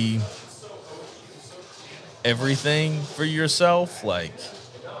be everything for yourself. Like,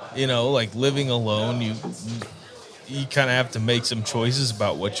 like living alone, you kind of have to make some choices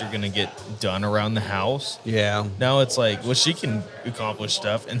about what you're gonna get done around the house. Yeah. Now it's like, well, she can accomplish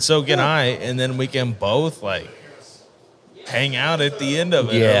stuff, and so can I, and then we can both like hang out at the end of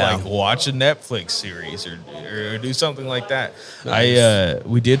it, Yeah. or like watch a Netflix series, or do something like that. Nice.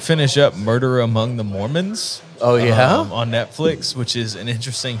 We did finish up Murder Among the Mormons. Oh, yeah? On Netflix, which is an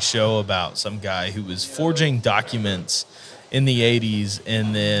interesting show about some guy who was forging documents in the 80s,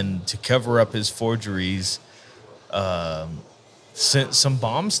 and then to cover up his forgeries, sent some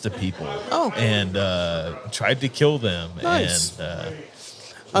bombs to people. Oh. And tried to kill them. Nice. And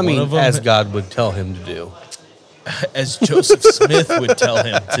I one mean, of them- as God would tell him to do. as Joseph Smith would tell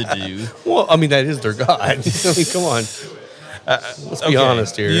him to do. Well, I mean, that is their God. I mean, come on. Let's be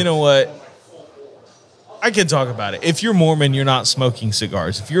honest here. You know what? I can talk about it. If you're Mormon, you're not smoking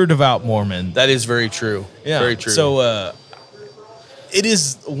cigars. If you're a devout Mormon, That is very true. yeah, Very true. So it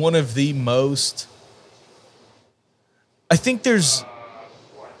is one of the most.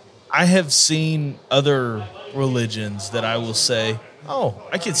 I have seen other religions that I will say, oh,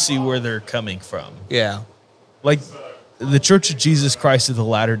 I can see where they're coming from. yeah. Like the Church of Jesus Christ of the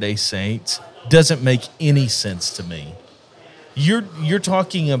Latter-day Saints doesn't make any sense to me. You're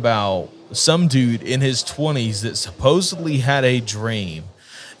talking about some dude in his 20s that supposedly had a dream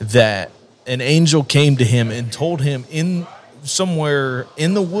that an angel came to him and told him in somewhere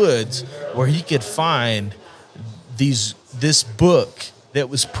in the woods where he could find this book that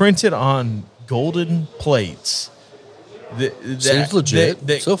was printed on golden plates. Seems legit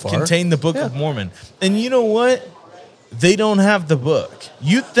that so far. contain the Book of Yeah. Mormon. And you know what? They don't have the book.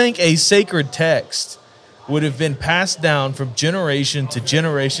 You'd think a sacred text would have been passed down from generation to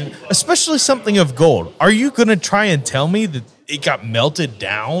generation, especially something of gold. Are you going to try and tell me that it got melted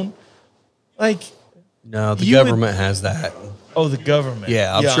down? Like, No, the You would- government has that. oh, the government.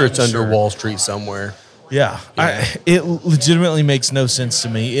 Yeah, I'm sure it's under Wall Street somewhere. Yeah, it legitimately makes no sense to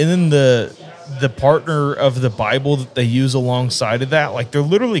me. And then the partner of the Bible that they use alongside of that, like they're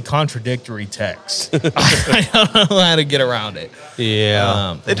literally contradictory texts. I don't know how to get around it.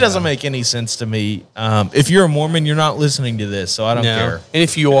 Yeah. It doesn't make any sense to me. If you're a Mormon, you're not listening to this, so I don't care. And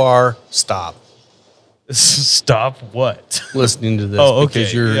if you are, stop Stop what? listening to this Oh, okay,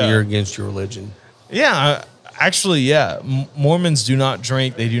 because yeah. you're against your religion. Yeah, actually, yeah. Mormons do not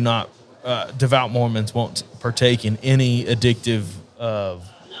drink. They do not. Devout Mormons won't partake in any addictive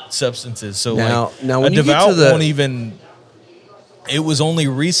substances. So, Now, a when you get devout to the- won't even. It was only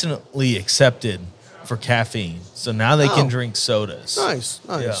recently accepted for caffeine, so now they can Oh. drink sodas. Nice.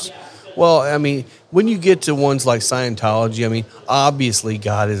 Yeah. Well, I mean, when you get to ones like Scientology, I mean, obviously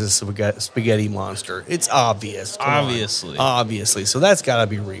God is a spaghetti monster. It's obvious. Come on. Obviously. So that's got to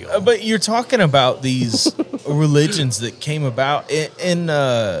be real. But you're talking about these religions that came about in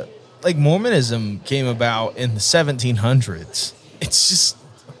like Mormonism came about in the 1700s. It's just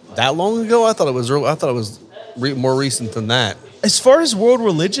That long ago? I thought it was more recent than that. as far as world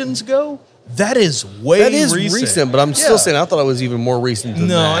religions go, that is way That is recent, but I'm still saying I thought it was even more recent than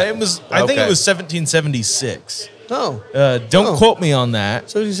no, that. it was. I think Okay. it was 1776. Oh. Don't Oh. quote me on that.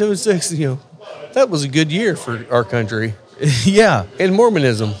 77, that was a good year for our country. Yeah, And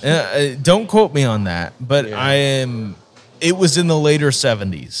Mormonism. don't quote me on that. But Yeah. It was in the later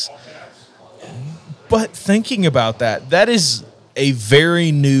 70s. But thinking about that, that is a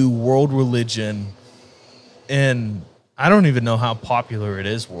very new world religion, and I don't even know how popular it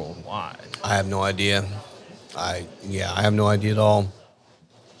is worldwide. I have no idea. I have no idea at all.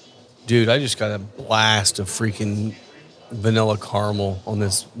 Dude, I just got a blast of freaking vanilla caramel on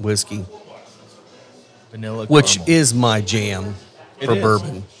this whiskey, Vanilla which caramel. is my jam It for is.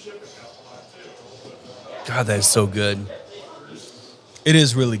 bourbon. God, that is so good. It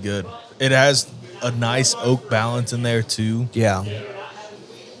is really good. It has a nice oak balance in there too. Yeah.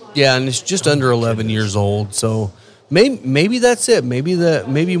 Yeah, and it's just under 11 years old. So maybe that's it.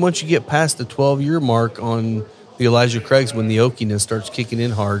 Maybe once you get past the 12-year mark on the Elijah Craig's, when the oakiness starts kicking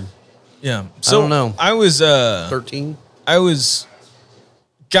in hard. Yeah. I don't know. I was 13. I was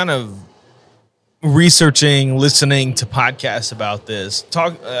kind of researching, listening to podcasts about this,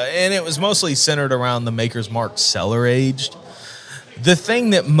 and it was mostly centered around the Maker's Mark cellar aged. The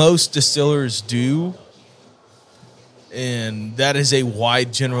thing that most distillers do, and that is a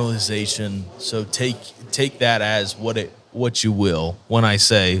wide generalization, so take that as what you will when I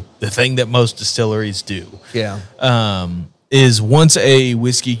say the thing that most distilleries do. Yeah. Is once a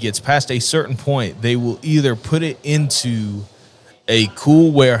whiskey gets past a certain point, they will either put it into a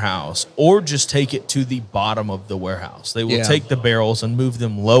cool warehouse or just take it to the bottom of the warehouse. They will take the barrels and move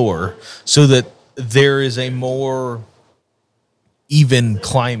them lower so that there is a more even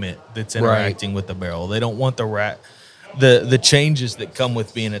climate that's interacting with the barrel. They don't want the changes that come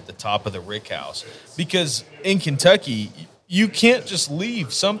with being at the top of the rick house. Because in Kentucky, you can't just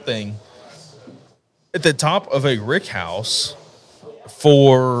leave something at the top of a rick house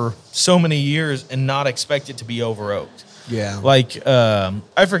for so many years and not expect it to be over oaked. Yeah. Like,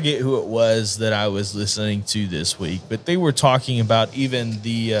 I forget who it was that I was listening to this week, but they were talking about even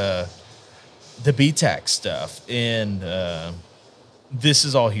the BTAC stuff. And this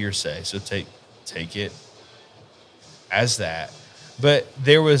is all hearsay, so take it as that. But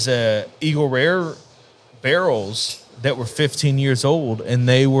there was Eagle Rare barrels that were 15 years old, and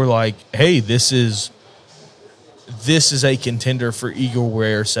they were like, hey, this is a contender for Eagle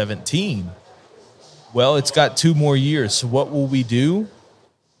Rare 17. Well, it's got 2 more years. So what will we do?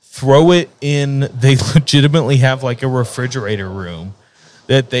 Throw it in. They legitimately have like a refrigerator room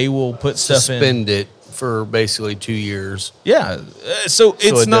that they will put stuff in. Suspend it for basically 2 years. Yeah. So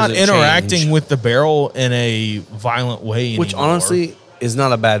it's it not doesn't interacting change. with the barrel in a violent way Which anymore. honestly is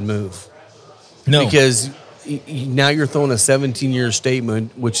not a bad move. No. Because now you're throwing a 17-year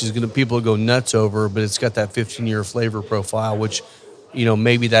statement, which is going to people go nuts over, but it's got that 15-year flavor profile, which,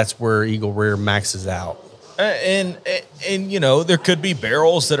 maybe that's where Eagle Rare maxes out. And there could be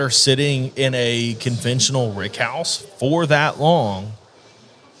barrels that are sitting in a conventional rick house for that long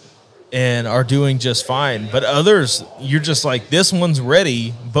and are doing just fine. But others, you're just like, this one's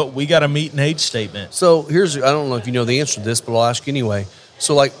ready, but we got a meet and age statement. So I don't know if you know the answer to this, but I'll ask you anyway.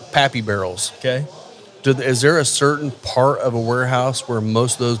 So like Pappy barrels. Okay. Is there a certain part of a warehouse where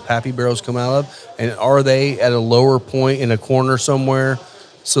most of those Pappy barrels come out of? And are they at a lower point in a corner somewhere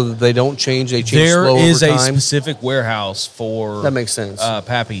so that they don't change? They change slow over time? There is a specific warehouse for that makes sense.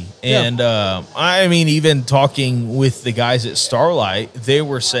 Pappy. And even talking with the guys at Starlight, they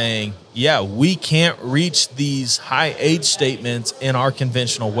were saying, yeah, we can't reach these high age statements in our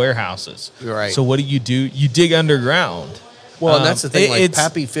conventional warehouses. Right. So what do? You dig underground. Well, and that's the thing. Like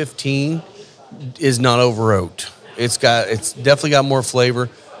Pappy 15 is not over oaked. It's definitely got more flavor.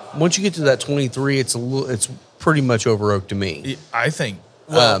 Once you get to that 23, it's pretty much over oaked to me. I think.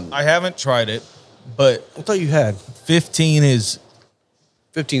 Well, I haven't tried it, but I thought you had 15 is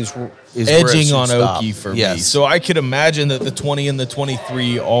 15 is edging on stop. oaky for Yes. me. So I could imagine that the 20 and the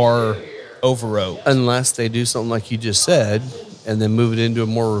 23 are over oaked. Unless they do something like you just said and then move it into a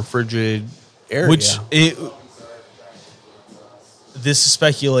more refrigerated area. This is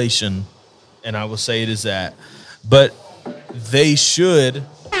speculation, and I will say it is that. But they should.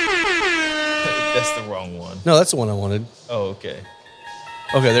 That's the wrong one. No, that's the one I wanted. Oh, okay.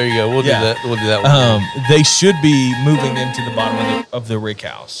 Okay, there you go. We'll do that. We'll do that one. They should be moving them to the bottom of the rick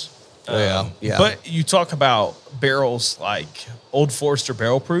house. Yeah. But you talk about barrels like Old Forester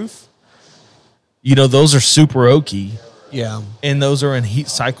Barrel Proof. Those are super oaky. Yeah. And those are in heat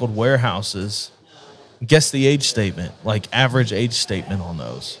cycled warehouses. Guess the age statement, like average age statement on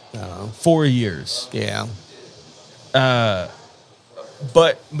those. 4 years. Yeah.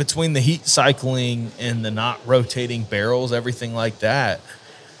 But between the heat cycling and the not rotating barrels, everything like that,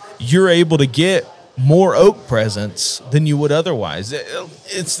 you're able to get more oak presence than you would otherwise.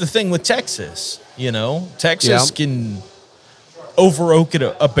 It's the thing with Texas, Texas can over oak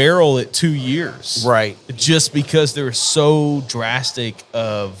a barrel at 2 years. Right. Just because they're so drastic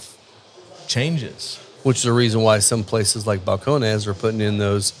of changes. Which is the reason why some places like Balcones are putting in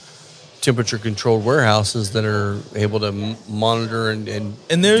those temperature-controlled warehouses that are able to monitor and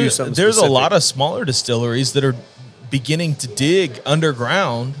do something there's specific. a lot of smaller distilleries that are beginning to dig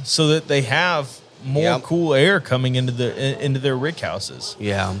underground so that they have more cool air coming into their rick houses.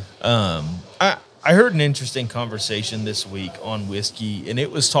 Yeah. I heard an interesting conversation this week on whiskey, and it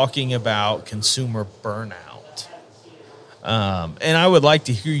was talking about consumer burnout. And I would like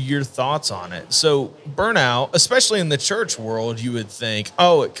to hear your thoughts on it. So burnout, especially in the church world, you would think,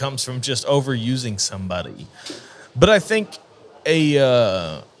 oh, it comes from just overusing somebody. But I think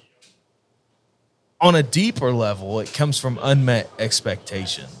on a deeper level, it comes from unmet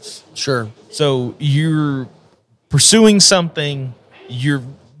expectations. Sure. So you're pursuing something, you're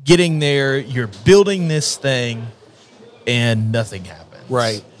getting there, you're building this thing, and nothing happens.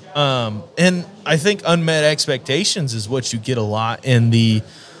 Right. And I think unmet expectations is what you get a lot in the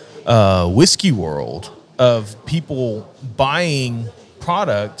whiskey world of people buying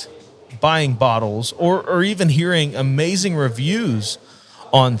product, buying bottles, or even hearing amazing reviews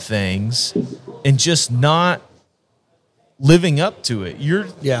on things and just not living up to it.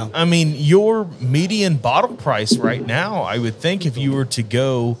 I mean, your median bottle price right now, I would think if you were to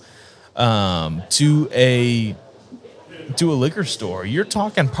go to a liquor store, you're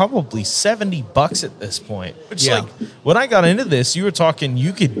talking probably $70 at this point. Which, like, when I got into this, you were talking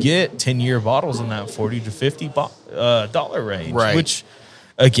you could get 10-year bottles in that $40 to $50 range. Right. Which,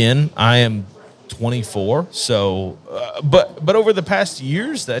 again, I am 24, so but over the past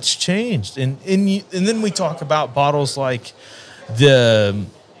years, that's changed. And then we talk about bottles like the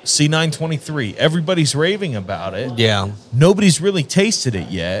C923. Everybody's raving about it. Yeah. Nobody's really tasted it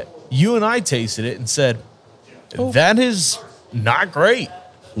yet. You and I tasted it and said, that is not great.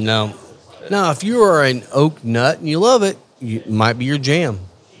 No. Now, if you are an oak nut and you love it, it might be your jam.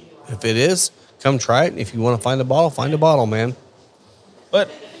 If it is, come try it. If you want to find a bottle, man. But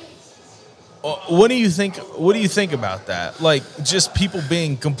what do you think? What do you think about that? Like, just people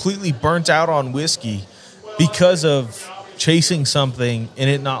being completely burnt out on whiskey because of chasing something and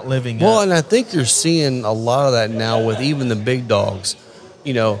it not living up. Well, and I think you're seeing a lot of that now with even the big dogs.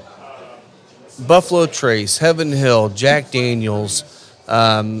 You know, Buffalo Trace, Heaven Hill, Jack Daniels,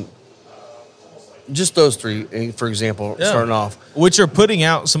 just those three, for example, starting off. Which are putting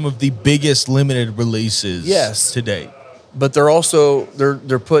out some of the biggest limited releases to date. But they're also,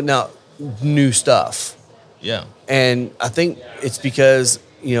 they're putting out new stuff. Yeah. And I think it's because,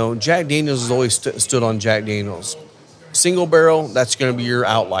 you know, Jack Daniels has always stood on Jack Daniels. Single barrel, that's going to be your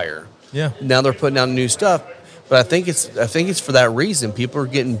outlier. Yeah. Now they're putting out new stuff. But I think it's for that reason. People are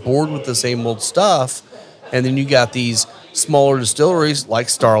getting bored with the same old stuff. And then you got these smaller distilleries like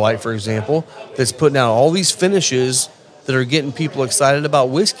Starlight, for example, that's putting out all these finishes that are getting people excited about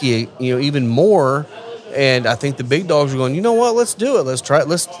whiskey, you know, even more. And I think the big dogs are going, you know what, let's do it. Let's try it.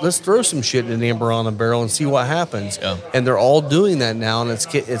 Let's throw some shit in an amber on a barrel and see what happens. Yeah. And they're all doing that now, and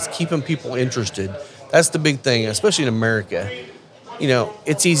it's keeping people interested. That's the big thing, especially in America. You know,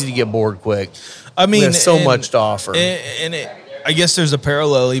 it's easy to get bored quick. I mean, there's so much to offer. I guess there's a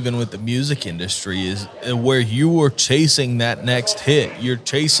parallel even with the music industry is where you are chasing that next hit. You're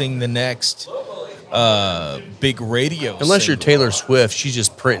chasing the next big radio. Unless you're Taylor Swift, she's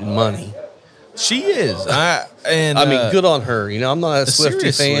just printing money. She is. I mean, good on her. You know, I'm not a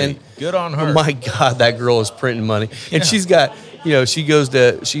Swiftie fan. Good on her. Oh my God, that girl is printing money. And she's got, you know,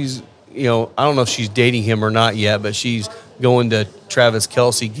 she's, you know, I don't know if she's dating him or not yet, but she's going to Travis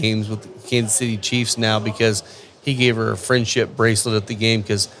Kelce games with the Kansas City Chiefs now because he gave her a friendship bracelet at the game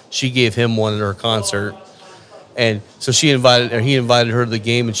because she gave him one at her concert. And so he invited her to the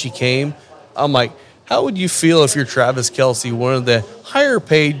game and she came. I'm like, how would you feel if you're Travis Kelce, one of the higher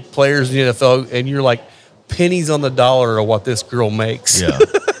paid players in the NFL, and you're like pennies on the dollar of what this girl makes? Yeah.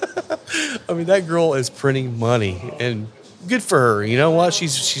 I mean, that girl is printing money, and good for her. You know what?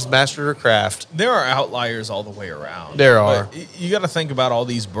 She's mastered her craft. There are outliers all the way around. There are. But you got to think about all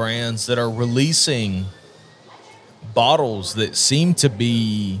these brands that are releasing bottles that seem to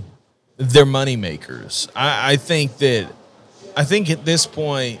be their money makers. I think at this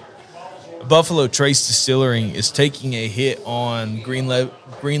point, Buffalo Trace Distilling is taking a hit on Green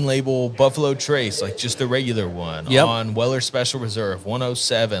Label Buffalo Trace, like just the regular one. Yep. On Weller Special Reserve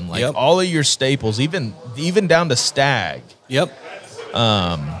 107, like all of your staples, even down to Stag. Yep.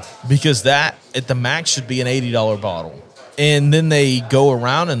 Because that at the max should be an $80 bottle, and then they go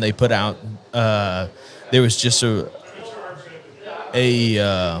around and they put out. There was just a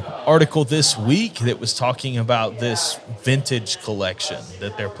article this week that was talking about this vintage collection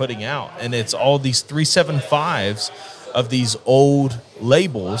that they're putting out, and it's all these 375s of these old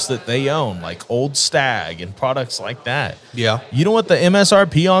labels that they own, like Old Stag and products like that. Yeah. You know what the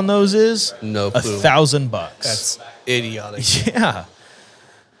MSRP on those is? No clue. $1,000. That's idiotic. Yeah.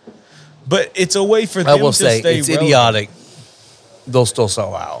 But it's a way for them I will say stay it's relevant. idiotic they'll still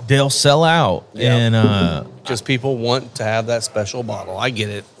sell out. They'll sell out. Yeah. And Because people want to have that special bottle. I get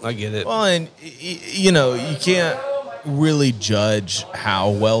it. well, and you know, you can't really judge how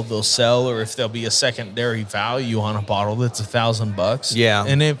well they'll sell or if there'll be a secondary value on a bottle that's $1,000. Yeah.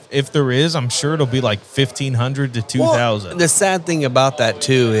 And if there is, I'm sure it'll be like 1,500 to 2,000. Well, the sad thing about that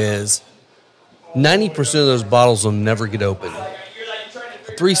too is 90% of those bottles will never get opened.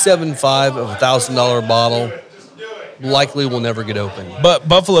 $375 of $1,000 bottle likely will never get opened. But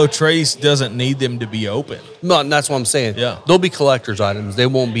Buffalo Trace doesn't need them to be open. No, and that's what I'm saying. Yeah. They'll be collector's items. They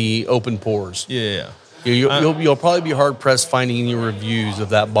won't be open pours. Yeah. You'll probably be hard pressed finding any reviews of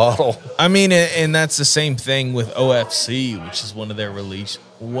that bottle. I mean, and that's the same thing with OFC, which is one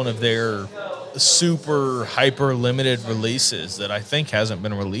of their super hyper limited releases that I think hasn't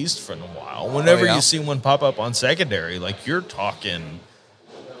been released for a while. Whenever you see one pop up on secondary, like you're talking,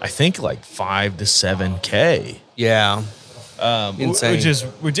 I think like 5 to 7K. Yeah. Insane. Which is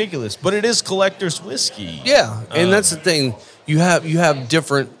ridiculous, but it is collector's whiskey. Yeah, and that's the thing. You have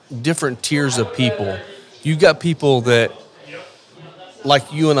different tiers of people. You got people that,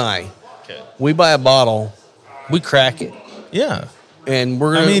 like you and I, we buy a bottle, we crack it, Yeah. and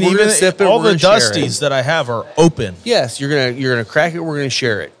we're gonna sip it. All we're the gonna share it. Dusties that I have are open. Yes, you're gonna crack it. We're gonna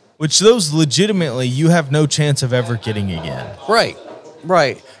share it. Which those legitimately you have no chance of ever getting again. Right.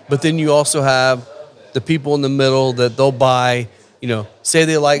 But then you also have the people in the middle that they'll buy. You know, say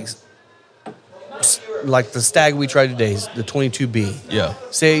they like the Stag we tried today, the 22B. Yeah.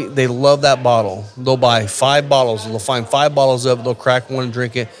 Say they love that bottle. They'll buy 5 bottles. They'll find 5 bottles of it. They'll crack one and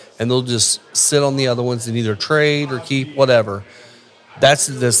drink it, and they'll just sit on the other ones and either trade or keep, whatever. That's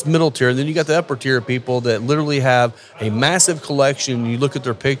this middle tier. And then you got the upper tier of people that literally have a massive collection. You look at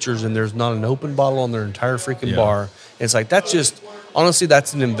their pictures, and there's not an open bottle on their entire freaking bar. It's like, that's just, honestly,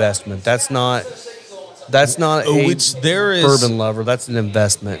 that's an investment. That's not a bourbon lover. That's an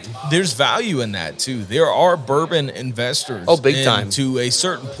investment. There's value in that too. There are bourbon investors. Oh, big time. To a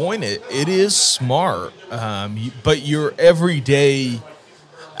certain point, it is smart. But your everyday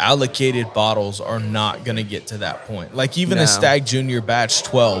allocated bottles are not going to get to that point. Like even a Stag Junior Batch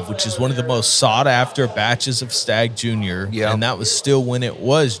 12, which is one of the most sought after batches of Stag Junior. Yeah. And that was still when it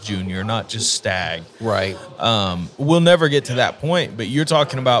was Junior, not just Stag. Right. We'll never get to that point, but you're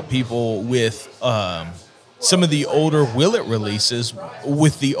talking about people with some of the older Willet releases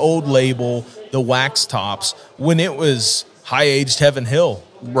with the old label, the wax tops, when it was high-aged Heaven Hill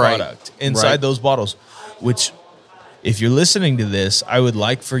product inside those bottles, which if you're listening to this, I would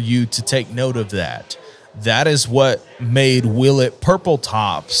like for you to take note of that. That is what made Willet Purple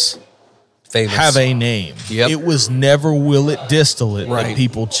Tops famous. Have a name. Yep. It was never Willet Distillate that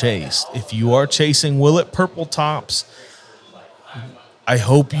people chased. If you are chasing Willet Purple Tops, I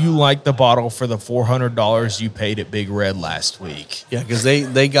hope you like the bottle for the $400 you paid at Big Red last week. Yeah, because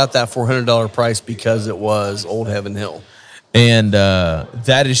they got that $400 price because it was Old Heaven Hill. And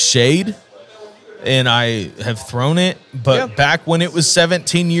that is shade, and I have thrown it. But back when it was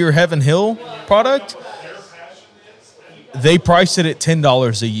 17-year Heaven Hill product, they priced it at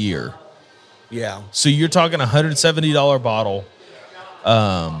 $10 a year. Yeah. So you're talking $170 bottle,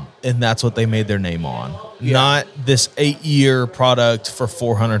 and that's what they made their name on. Yeah. Not this 8-year product for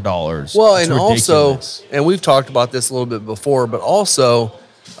 $400. Well, It's and ridiculous. also, and we've talked about this a little bit before, but also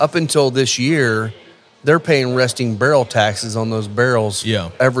up until this year, they're paying resting barrel taxes on those barrels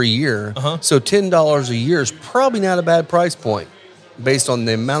every year. So $10 a year is probably not a bad price point based on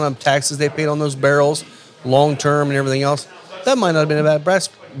the amount of taxes they paid on those barrels, long term and everything else. That might not have been a bad price,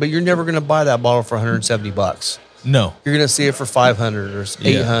 but you're never going to buy that bottle for $170. No. You're going to see it for $500 or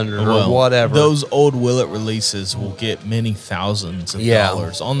 $800 or whatever. Those old Willet releases will get many thousands of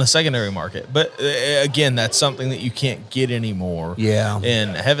dollars on the secondary market. But again, that's something that you can't get anymore. Yeah.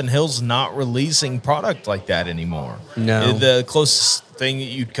 And Heaven Hill's not releasing product like that anymore. No. The closest thing that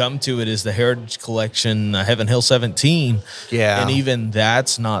you'd come to it is the Heritage Collection Heaven Hill 17. Yeah. And even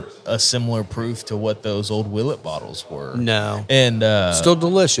that's not a similar proof to what those old Willet bottles were. No. And still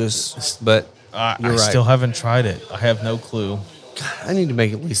delicious, but I you're right. still haven't tried it. I have no clue. I need to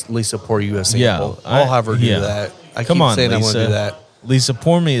make at least Lisa pour you a sample. Yeah, I'll have her do that. I keep saying I want to do that. Lisa,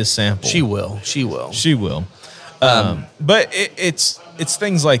 pour me a sample. She will. She will. She will. But it's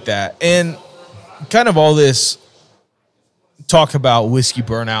things like that. And kind of all this talk about whiskey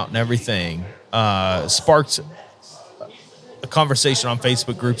burnout and everything sparked a conversation on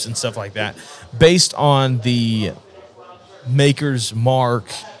Facebook groups and stuff like that based on the Maker's Mark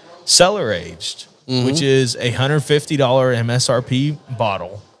cellar aged, which is a $150 MSRP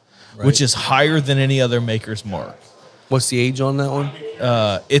bottle, which is higher than any other Maker's Mark. What's the age on that one?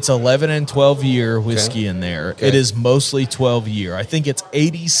 It's 11 and 12 year whiskey in there. Okay. It is mostly 12 year. I think it's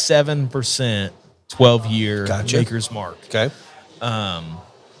 87% 12 year Gotcha. Maker's Mark. Okay.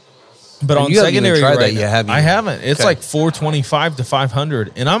 But And on you haven't even secondary tried that right yet, now, have you? I haven't. It's Okay. like 425 to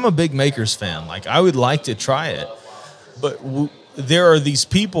 500, and I'm a big Makers fan. Like I would like to try it, but there are these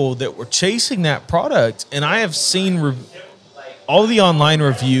people that were chasing that product, and I have seen all the online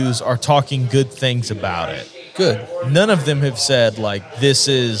reviews are talking good things about it. Good. None of them have said like this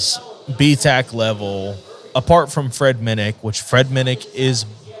is BTAC level, apart from Fred Minnick, which Fred Minnick is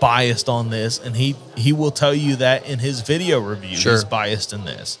biased on this, and he will tell you that in his video review. Sure. He's biased in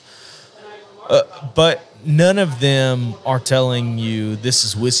this. But none of them are telling you this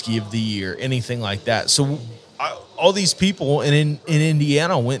is whiskey of the year, anything like that. So all these people in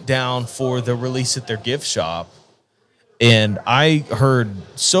Indiana went down for the release at their gift shop, and I heard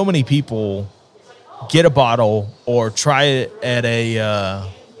so many people get a bottle or try it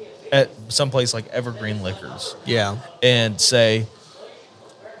at some place like Evergreen Liquors Yeah. and say,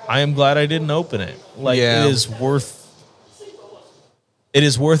 I am glad I didn't open it. Like Yeah. it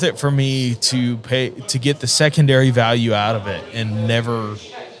is worth it for me to pay to get the secondary value out of it and never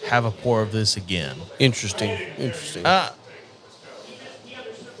have a pour of this again. Interesting.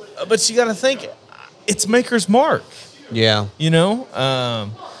 But you got to think, it's Maker's Mark. Yeah. You know,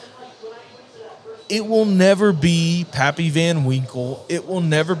 it will never be Pappy Van Winkle. It will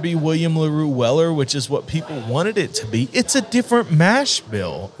never be William LaRue Weller, which is what people wanted it to be. It's a different mash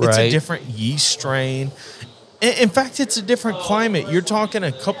bill. It's a Right. different yeast strain. In fact, it's a different climate. You're talking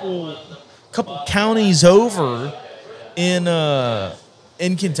a couple counties over in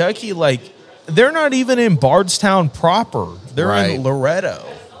Kentucky. Like they're not even in Bardstown proper. They're Right. in Loretto.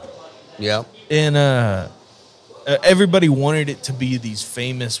 Yeah. And everybody wanted it to be these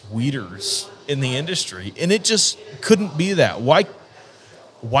famous weeders in the industry, and it just couldn't be that. Why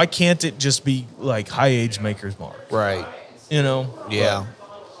can't it just be like high age Maker's Mark? Right. You know? Yeah.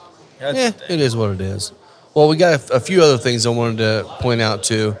 That's Yeah, the thing. it is what it is. Well, we got a few other things I wanted to point out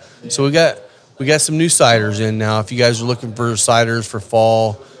too. So we got some new ciders in now. If you guys are looking for ciders for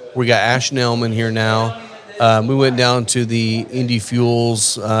fall, we got Ash and Elm in here now. We went down to the Indy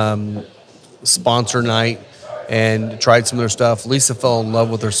Fuels sponsor night and tried some of their stuff. Lisa fell in love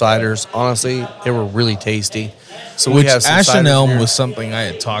with their ciders. Honestly, they were really tasty. So Which we have some Ash and ciders Elm here. was something I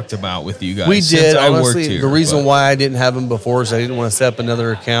had talked about with you guys. We since did. I worked Honestly, here, the reason but- why I didn't have them before is I didn't want to set up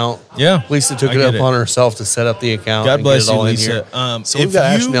another account. Yeah, Lisa took I it get upon herself to set up the account. God and bless get it you, all in Lisa. here. So if we've got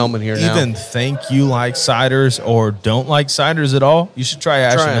Ash you and Elm in here now. even think you like ciders or don't like ciders at all, you should try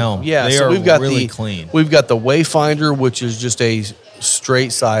Ash Try and 'em. Elm. Yeah, they so are we've got really the clean. We've got the Wayfinder, which is just a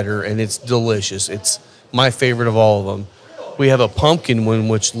straight cider, and it's delicious. It's my favorite of all of them. We have a pumpkin one,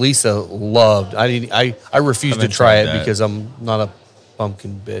 which Lisa loved. I refused to Haven't try it tried that. because I'm not a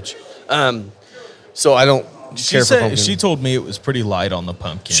pumpkin bitch. So I don't care for pumpkin. She told me it was pretty light on the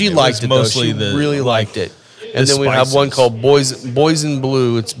pumpkin. She was liked it though. mostly She the really like, liked it. And then we have one spices. called Boysen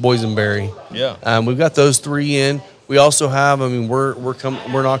Blue. It's boysenberry. Yeah. We've got those three in. We also have. I mean, we're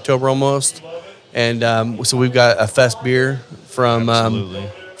in October almost, and so we've got a fest beer Absolutely.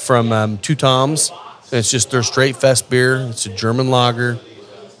 from Two Toms. And it's just their straight fest beer. It's a German lager.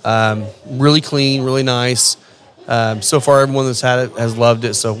 Really clean, really nice. So far, everyone that's had it has loved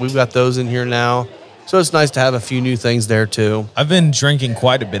it. So we've got those in here now. So it's nice to have a few new things there too. I've been drinking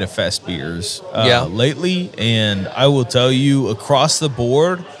quite a bit of fest beers lately, and I will tell you, across the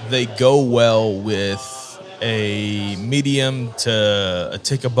board, they go well with a medium to a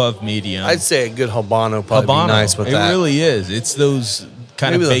tick above medium. I'd say a good Habano probably be nice with it that. really is. It's those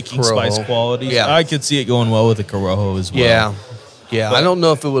kind Maybe of the baking spice Corojo. qualities. Yeah. I could see it going well with the Corojo as well. Yeah, yeah. But- I don't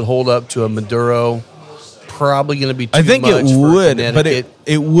know if it would hold up to a Maduro. Probably going to be too I think much it for would, but Connecticut.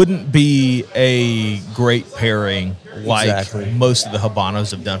 it wouldn't be a great pairing like Exactly. most of the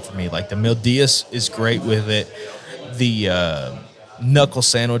Habanos have done for me. Like the Mil Diaz is great with it. The Knuckle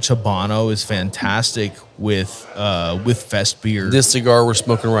Sandwich Habano is fantastic with fest beer. This cigar we're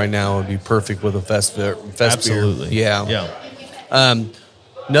smoking right now would be perfect with a fest Absolutely. beer. Yeah.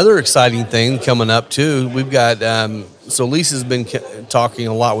 Another exciting thing coming up too. We've got so Lisa's been talking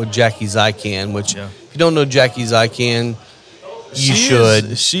a lot with Jackie Zycan, which Yeah. if you don't know Jackie Zycan, you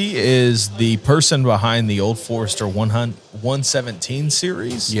should. She is the person behind the Old Forester 117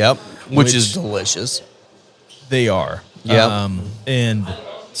 series. Yep, which is Which- delicious. They are. Yep. And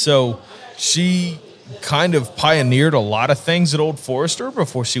so she kind of pioneered a lot of things at Old Forester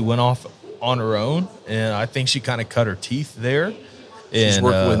before she went off on her own. And I think she kind of cut her teeth there. She's And,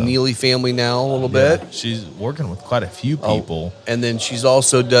 working with Neely family now a little yeah, bit. she's working with quite a few people. And then she's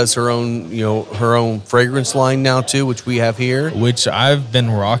also does her own, her own fragrance line now too, which we have here. Which I've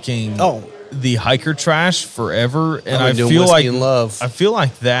been rocking the hiker trash forever, and I've I been doing feel Whiskey like and Love. I feel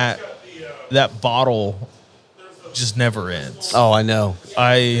like that bottle just never ends. Oh, I know.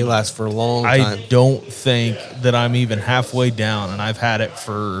 They I last for a long time. I don't think that I'm even halfway down, and I've had it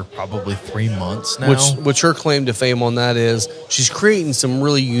for probably 3 months now. Which her claim to fame on that is she's creating some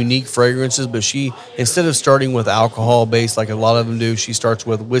really unique fragrances, but she, instead of starting with alcohol base like a lot of them do, she starts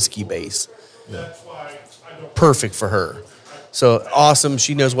with whiskey base. Perfect for her. So awesome.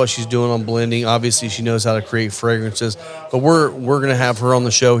 She knows what she's doing on blending. Obviously, she knows how to create fragrances. But we're gonna have her on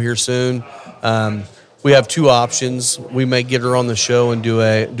the show here soon. We have two options. We may get her on the show and do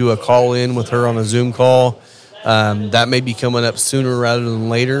a call in with her on a Zoom call. That may be coming up sooner rather than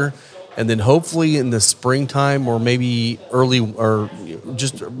later. And then hopefully in the springtime or maybe early or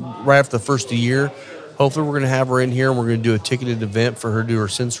just right after the first of the year, hopefully we're going to have her in here and we're going to do a ticketed event for her to do her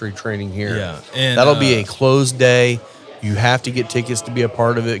sensory training here. Yeah, and that'll be a closed day. You have to get tickets to be a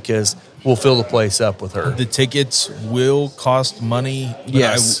part of it because we'll fill the place up with her. The tickets will cost money. But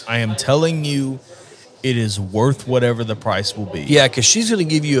Yes. I am telling you, it is worth whatever the price will be. Yeah, because she's going to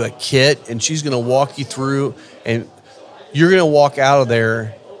give you a kit and she's going to walk you through, and you're going to walk out of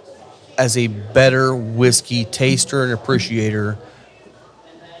there as a better whiskey taster and appreciator,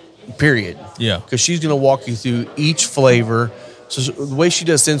 period. Yeah. Because she's going to walk you through each flavor. So the way she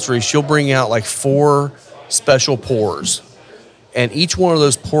does sensory, she'll bring out like 4 special pours. And each one of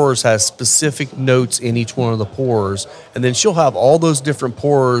those pours has specific notes in each one of the pours. And then she'll have all those different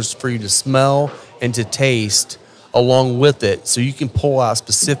pours for you to smell and to taste along with it. So you can pull out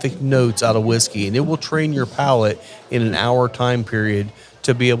specific notes out of whiskey. And it will train your palate in an hour time period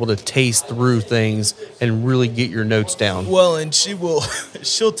to be able to taste through things and really get your notes down. Well, and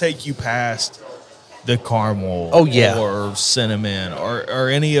she'll take you past the caramel or cinnamon or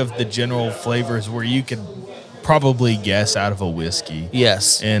any of the general flavors where you could probably guess out of a whiskey.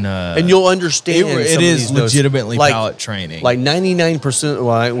 Yes. And you'll understand it some of is these notes. legitimately palate training. Like 99%, well,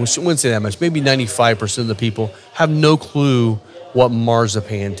 I wouldn't say that much, maybe 95% of the people have no clue what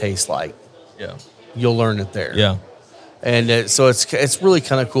marzipan tastes like. Yeah. You'll learn it there. Yeah. And so it's really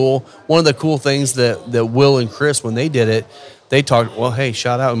kind of cool. One of the cool things that Will and Chris, when they did it, they talked, well, hey,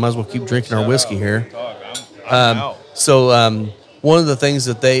 shout out. We might as well keep drinking our whiskey here. I'm out. So one of the things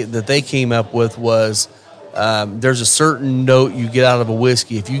that they came up with was there's a certain note you get out of a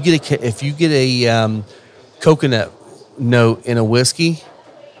whiskey. If you get a coconut note in a whiskey,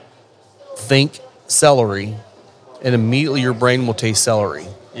 think celery, and immediately your brain will taste celery.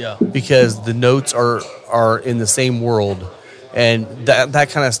 Yeah. Because the notes are in the same world. And that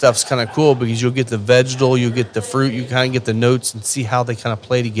kind of stuff's kind of cool because you'll get the vegetal, you'll get the fruit, you kind of get the notes and see how they kind of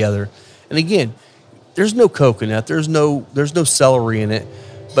play together. And again, there's no coconut, there's no celery in it,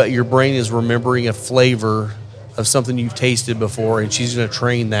 but your brain is remembering a flavor of something you've tasted before, and she's going to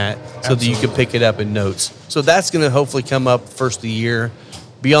train that so that you can pick it up in notes. So that's going to hopefully come up first of the year.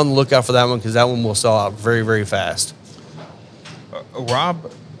 Be on the lookout for that one because that one will sell out very, very fast.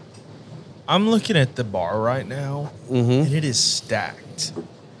 Rob, I'm looking at the bar right now, and it is stacked.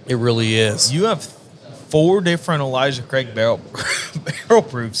 It really is. You have 4 different Elijah Craig barrel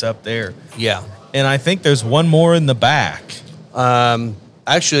proofs up there. Yeah. And I think there's one more in the back.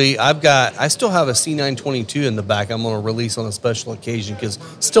 Actually, I still have a C922 in the back. I'm going to release on a special occasion because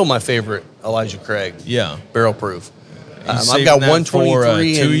it's still my favorite Elijah Craig. Yeah. Barrel proof. I've saving got that 123 for a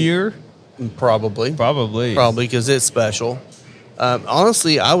and 2-year? Probably because it's special.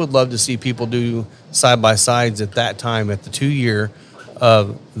 Honestly, I would love to see people do side by sides at that time at the 2-year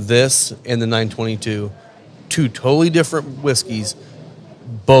of this and the 922. 2 totally different whiskeys.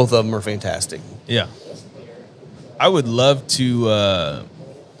 Both of them are fantastic. Yeah. I would love to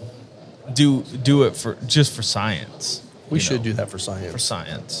do it for science. We should do that for science. For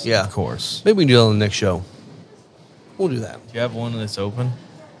science. Yeah. Of course. Maybe we can do that on the next show. We'll do that. Do you have one that's open?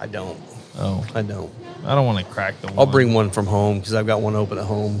 I don't. Oh. I don't. I don't want to crack the one. I'll bring one from home because I've got one open at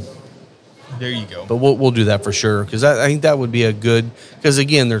home. There you go. But we'll do that for sure because I think that would be a good – because,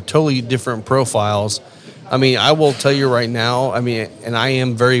 again, they're totally different profiles. I mean, I will tell you right now, I mean, and I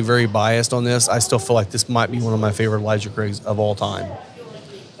am very, very biased on this. I still feel like this might be one of my favorite Elijah Craigs of all time.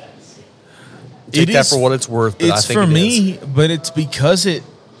 Take that for what it's worth, but I think for it me, is. but it's because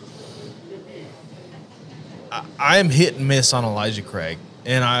I am hit and miss on Elijah Craig,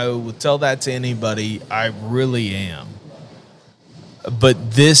 and I would tell that to anybody. I really am.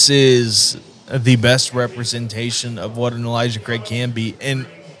 But this is the best representation of what an Elijah Craig can be, and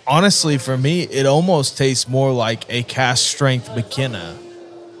honestly, for me, it almost tastes more like a cast strength McKenna.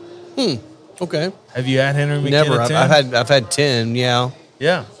 Okay. Have you had Henry McKenna? Never. 10? I've had 10. Yeah.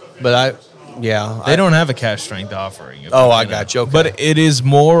 Yeah. But They don't have a cast strength offering. of Oh, I McKenna. got you. Okay. But it is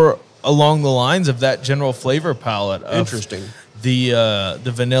more along the lines of that general flavor palette. Of Interesting. The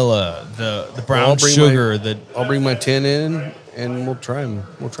vanilla, the brown I'll bring sugar. I'll bring my 10 in, and we'll try them.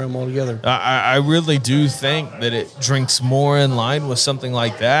 We'll try them all together. I really do think that it drinks more in line with something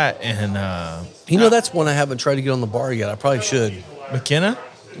like that. And That's one I haven't tried to get on the bar yet. I probably should. McKenna.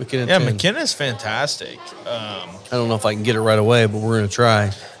 McKenna Yeah, 10. McKenna's fantastic. I don't know if I can get it right away, but we're going to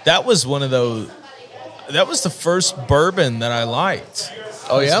try. That was one of those. That was the first bourbon that I liked.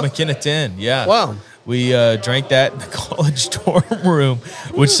 Oh, It was yeah? McKenna 10. Yeah. Wow. We drank that in the college dorm room,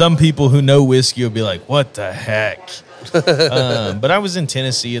 which some people who know whiskey will be like, "What the heck?" But I was in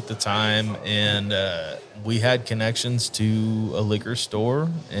Tennessee at the time, and we had connections to a liquor store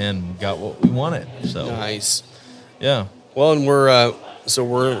and got what we wanted. So Nice. yeah, Well, and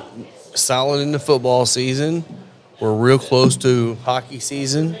we're solid in the football season. We're real close to hockey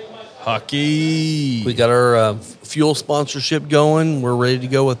season. hockey. We got our fuel sponsorship going. We're ready to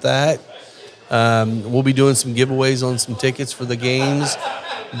go with that. We'll be doing some giveaways on some tickets for the games.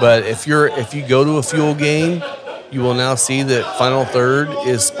 But if you go to a fuel game, you will now see that Final Third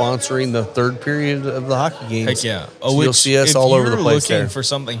is sponsoring the third period of the hockey games. Heck yeah! So you'll see us all over the place If you're there. looking for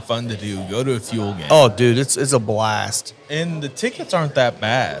something fun to do, go to a fuel game. Oh, dude, it's a blast. And the tickets aren't that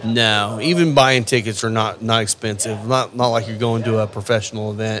bad. No, even buying tickets are not expensive. Not like you're going to a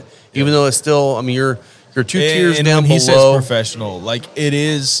professional event. Even though it's still, I mean, you're two tiers and down when he below. says professional, like it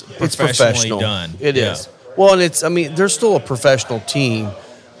is It's professionally professional. done. It Yeah. is. Well, and it's, I mean, they're still a professional team.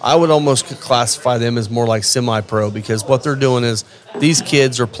 I would almost classify them as more like semi-pro because what they're doing is these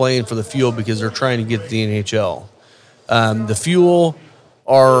kids are playing for the Fuel because they're trying to get to the NHL. The Fuel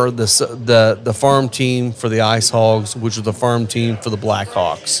are the farm team for the Ice Hogs, which are the farm team for the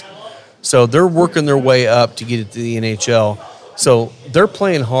Blackhawks. So they're working their way up to get it to the NHL. So they're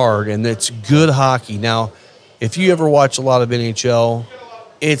playing hard, and it's good hockey. Now, if you ever watch a lot of NHL,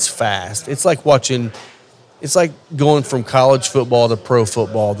 it's fast. It's like going from college football to pro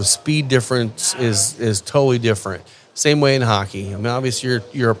football. The speed difference is totally different. Same way in hockey. I mean, obviously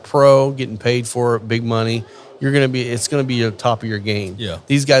you're a pro getting paid for it, big money. It's gonna be the top of your game. Yeah.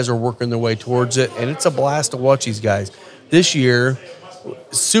 These guys are working their way towards it, and it's a blast to watch these guys. This year,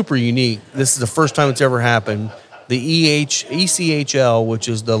 super unique. This is the first time it's ever happened. The ECHL, which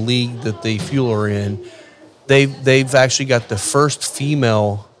is the league that the Fuel are in, they've actually got the first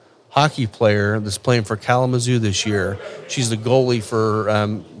female hockey player that's playing for Kalamazoo this year. She's the goalie for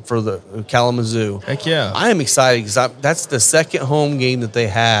the Kalamazoo. Heck yeah. I am excited because that's the second home game that they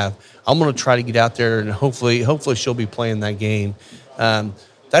have. I'm going to try to get out there and hopefully she'll be playing that game.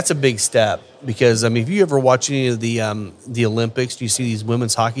 That's a big step because, I mean, if you ever watch any of the Olympics, you see these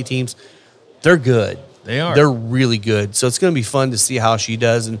women's hockey teams, they're good. They are. They're really good. So it's going to be fun to see how she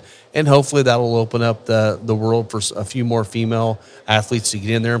does, and hopefully that'll open up the world for a few more female athletes to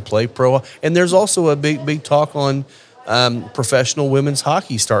get in there and play pro. And there's also a big talk on professional women's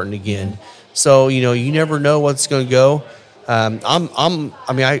hockey starting again. So you never know what's going to go.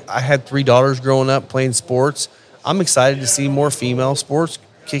 I had 3 daughters growing up playing sports. I'm excited to see more female sports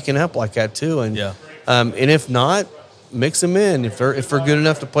kicking up like that too. And Yeah. and if not, mix them in. If they're good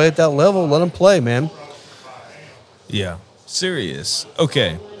enough to play at that level, let them play, man. Yeah. Serious.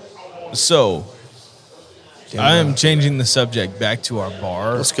 Okay. So I am changing the subject back to our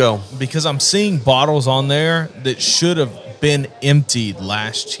bar. Let's go. Because I'm seeing bottles on there that should have been emptied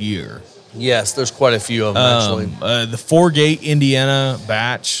last year. Yes, there's quite a few of them actually. The 4-Gate Indiana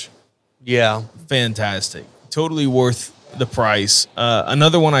batch, Yeah. fantastic. Totally worth the price.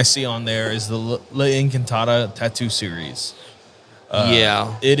 Another one I see on there is the La Encantada Tattoo Series.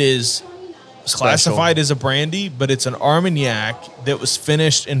 Yeah. It is classified as a brandy, but it's an Armagnac that was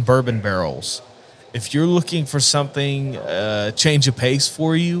finished in bourbon barrels. If you're looking for something, change of pace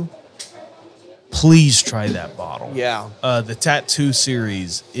for you, please try that bottle. Yeah. The Tattoo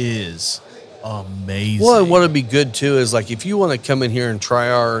Series is amazing. Well, what would be good too is like if you want to come in here and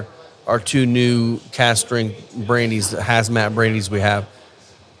try our 2 new cast strength brandies, the hazmat brandies we have,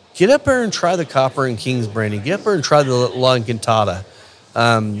 get up there and try the Copper and Kings brandy. Get up there and try the La Encantada.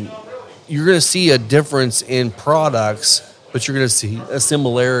 You're going to see a difference in products, but you're going to see a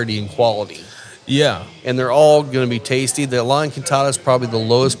similarity in quality. Yeah. And they're all going to be tasty. The La Encantada is probably the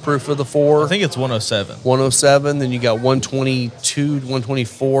lowest proof of the 4. I think it's 107. 107. Then you got 122,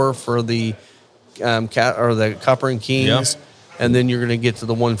 124 for the the Copper and Kings, and then you're going to get to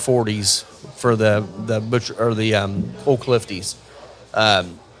the 140s for the Butcher or the Old Clifties.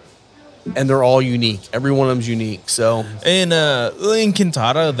 and they're all unique. Every one of them's unique. So, And in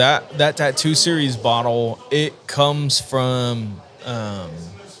Cantata, that Tattoo Series bottle, it comes from the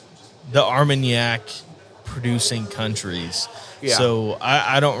Armagnac producing countries. Yeah. So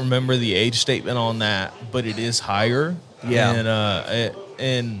I don't remember the age statement on that, but it is higher. Yeah.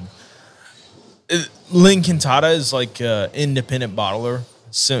 And Lynn Cantata is like an independent bottler.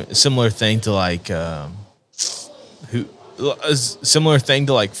 Similar thing to like similar thing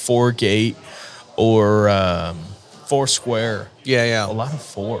to like Four Gate or Four Square. yeah. A lot of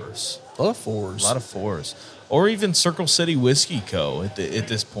fours. A lot of fours. A lot of fours. Or even Circle City Whiskey Co. at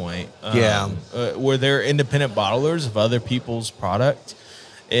this point. Where they're independent bottlers of other people's product.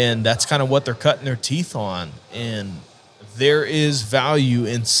 And that's kind of what they're cutting their teeth on. And there is value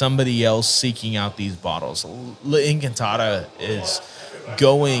in somebody else seeking out these bottles. Incantata is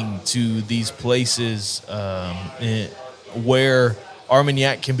going to these places where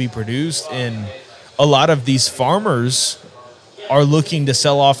Armagnac can be produced. And a lot of these farmers are looking to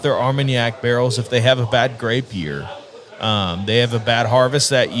sell off their Armagnac barrels if they have a bad grape year. They have a bad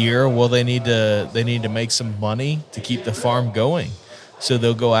harvest that year. Well, they need to make some money to keep the farm going. So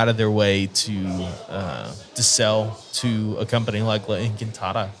they'll go out of their way to sell to a company like La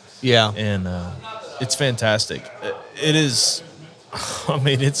Encantada. Yeah. And it's fantastic. It is, I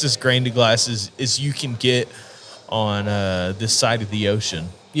mean, it's as grain to glass as you can get on this side of the ocean.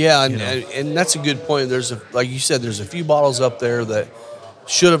 Yeah, and that's a good point. Like you said, there's a few bottles up there that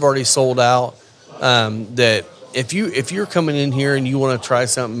should have already sold out. That if you're coming in here and you want to try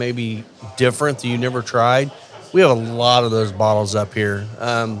something maybe different that you never tried, we have a lot of those bottles up here.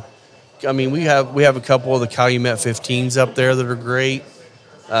 I mean, we have a couple of the Calumet 15s up there that are great.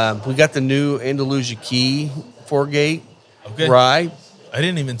 We got the new Andalusia Key 4-gate rye. I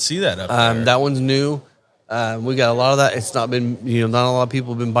didn't even see that up there. That one's new. We got a lot of that. It's not been, not a lot of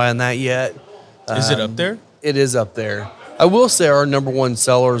people have been buying that yet. Is it up there? It is up there. I will say our number one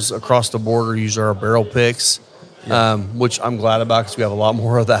sellers across the border usually are barrel picks, which I'm glad about because we have a lot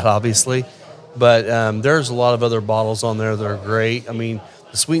more of that, obviously. But there's a lot of other bottles on there that are great. I mean,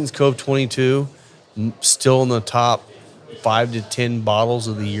 the Sweetens Cove 22, still in the top 5 to 10 bottles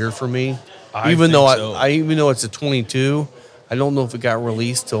of the year for me. Even though it's a 22, I don't know if it got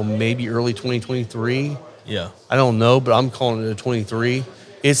released till maybe early 2023. Yeah. I don't know, but I'm calling it a 23.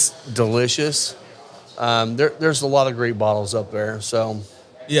 It's delicious. There's a lot of great bottles up there. So,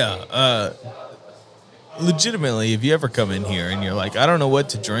 yeah. Legitimately, if you ever come in here and you're like, I don't know what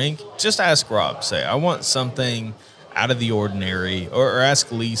to drink, just ask Rob. Say, I want something out of the ordinary, or ask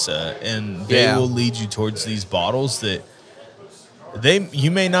Lisa, and they will lead you towards these bottles that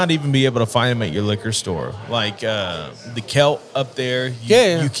you may not even be able to find them at your liquor store. Like the Kelt up there,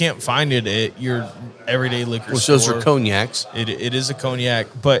 you can't find it at your everyday liquor store. Those are cognacs. It is a cognac,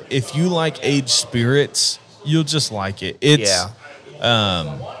 but if you like aged spirits, you'll just like it.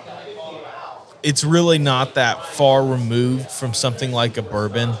 It's really not that far removed from something like a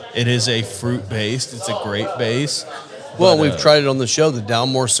bourbon. It is a fruit based. It's a grape base. Well, we've tried it on the show, the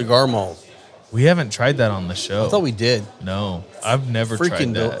Dalmore Cigar Malt. We haven't tried that on the show. I thought we did. No, I've never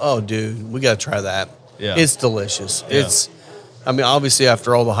tried that. Oh, dude, we got to try that. Yeah. It's delicious. Yeah. I mean, obviously,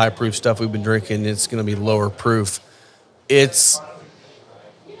 after all the high proof stuff we've been drinking, it's going to be lower proof. It's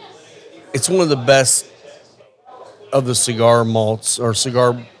one of the best of the cigar malts or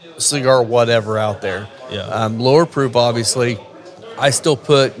cigar whatever out there. Yeah. Lower proof, obviously. I still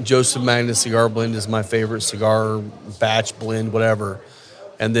put Joseph Magnus Cigar Blend as my favorite cigar batch blend, whatever.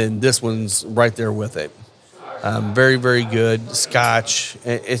 And then this one's right there with it. Very, very good. Scotch.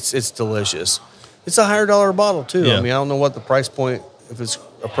 It's delicious. It's a higher dollar bottle, too. Yeah. I mean, I don't know what the price point, if it's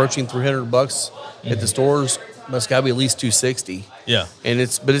approaching $300 at the stores, but it's got to be at least $260. Yeah.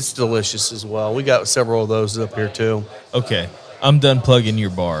 But it's delicious as well. We got several of those up here, too. Okay. I'm done plugging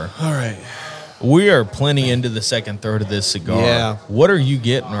your bar. All right. We are plenty into the second third of this cigar. Yeah. What are you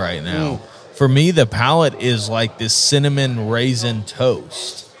getting right now? For me, the palate is like this cinnamon raisin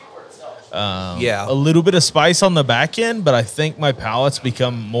toast. A little bit of spice on the back end, but I think my palate's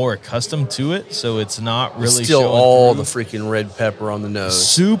become more accustomed to it, so it's not really still showing all through. the freaking red pepper on the nose.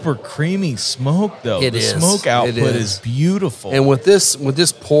 Super creamy smoke, though. It the is. smoke output It is beautiful. And with this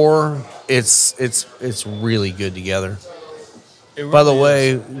pour, it's really good together. By the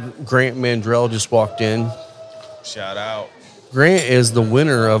way, Grant Mandrell just walked in. Shout out. Grant is the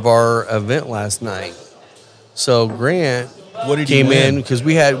winner of our event last night. So Grant came in because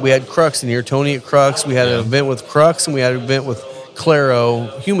we had Crux in here, Tony at Crux. We had an event with Crux and we had an event with Claro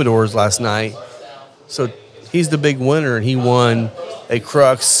Humidors last night. So he's the big winner, and he won a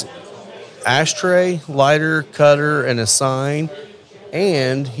Crux ashtray, lighter, cutter, and a sign.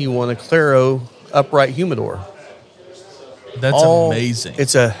 and he won a Claro upright humidor. That's amazing.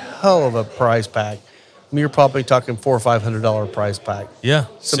 It's a hell of a prize pack. I mean, you're probably talking $400 or $500 prize pack. Yeah,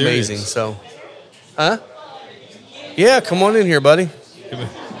 It's amazing. So, yeah, come on in here, buddy.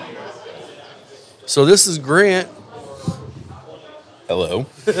 So this is Grant. Hello.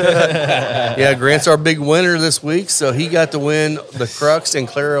 Yeah, Grant's our big winner this week. So he got to win the Crux and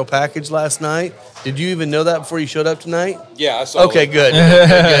Claro package last night. Did you even know that before you showed up tonight? Yeah, I saw Okay, it. good.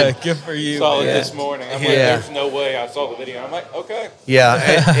 Good. Good for you. Saw it Yeah. this morning. I'm like, Yeah. there's no way. I saw the video. I'm like, okay. Yeah,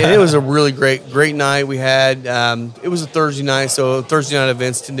 and it was a really great night. We had it was a Thursday night, so Thursday night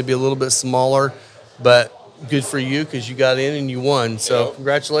events tend to be a little bit smaller, but good for you because you got in and you won. So Yep.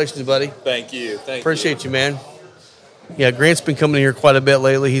 congratulations, buddy. Thank you. Appreciate you, man. Yeah, Grant's been coming here quite a bit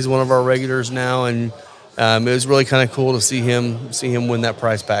lately. He's one of our regulars now, and it was really kind of cool to see him win that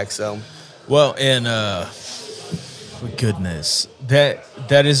prize pack. So, Well, and goodness, that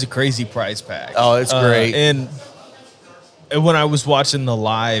is a crazy prize pack. Oh, it's great. And when I was watching the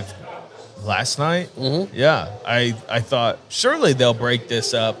live last night, yeah, I thought surely they'll break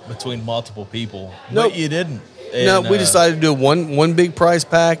this up between multiple people. Nope. But you didn't. no, And, we decided to do one big prize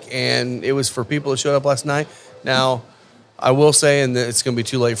pack, and it was for people that showed up last night. Now, I will say, and it's going to be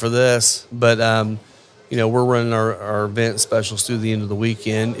too late for this, but we're running our event specials through the end of the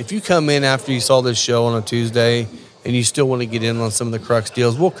weekend. If you come in after you saw this show on a Tuesday and you still want to get in on some of the Crux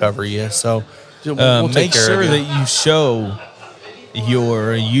deals, we'll cover you. So we'll take make care sure of you. that you show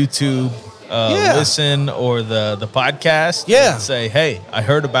your YouTube Yeah. listen or the podcast. Yeah. And say, hey, I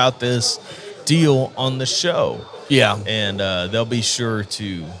heard about this deal on the show. Yeah, And they'll be sure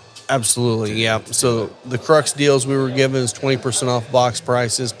to. absolutely. Yeah. So the Crux deals we were given is 20% off box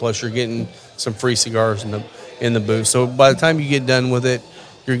prices, plus you're getting some free cigars in the booth. So by the time you get done with it,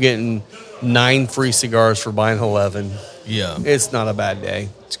 you're getting 9 free cigars for buying 11. Yeah. It's not a bad day.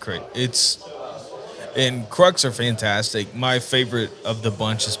 It's great. And Crux are fantastic. My favorite of the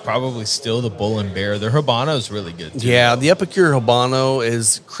bunch is probably still the Bull and Bear. Their Habano is really good too. Yeah, the Epicure Habano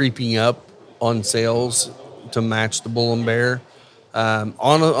is creeping up on sales to match the Bull and Bear.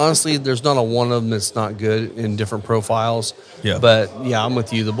 Honestly, there's not a one of them that's not good in different profiles. Yeah. But yeah, I'm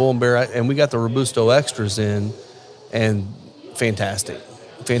with you. The Bull and Bear, and we got the Robusto extras in, and fantastic.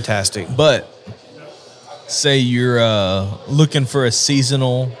 But say you're looking for a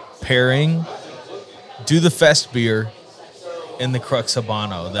seasonal pairing, do the Fest beer and the Crux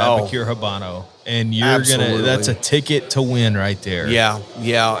Habano, the Oh. Epicure Habano. And you're Absolutely. that's a ticket to win right there. Yeah,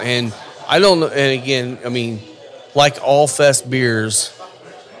 and I don't know. And again, I mean, like all Fest beers,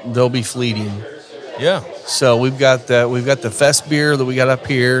 they'll be fleeting. Yeah. So we've got the Fest beer that we got up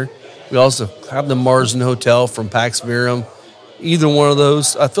here. We also have the Marsden Hotel from Pax Verum. Either one of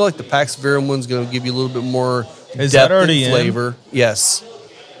those, I feel like the Pax Verum one's going to give you a little bit more Is depth that already and flavor. Yes,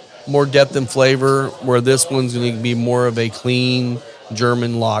 more depth and flavor. Where this one's going to be more of a clean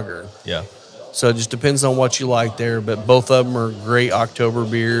German lager. Yeah. So it just depends on what you like there. But both of them are great October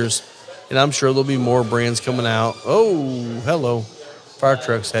beers, and I'm sure there'll be more brands coming out. Oh, hello, fire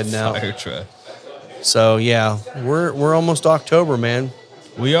truck's heading out. Fire truck. So yeah, we're almost October, man.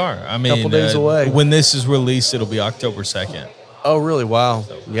 We are. I mean, Couple days away. When this is released, it'll be October 2nd. Oh, really? Wow.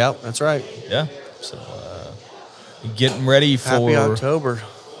 Yep, that's right. Yeah. So getting ready Happy for October.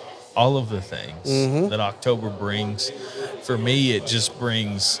 all of the things that October brings. For me, it just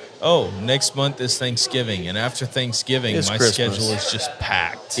brings, next month is Thanksgiving. And after Thanksgiving, It's my Christmas. schedule is just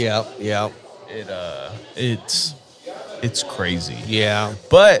packed. Yeah. It's crazy. Yeah.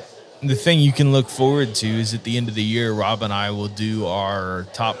 But the thing you can look forward to is at the end of the year, Rob and I will do our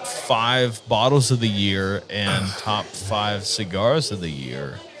top 5 bottles of the year and top 5 cigars of the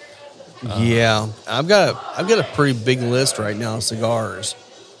year. Yeah. I've got a pretty big list right now of cigars.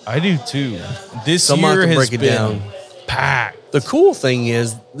 I do too. This So I'm gonna year have to has break it been down. packed. The cool thing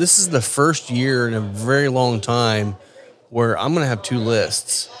is this is the first year in a very long time where I'm going to have 2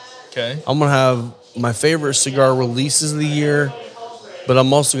 lists. Okay. I'm going to have my favorite cigar releases of the year, but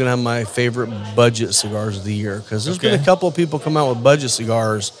I'm also going to have my favorite budget cigars of the year because there's been Okay. a couple of people come out with budget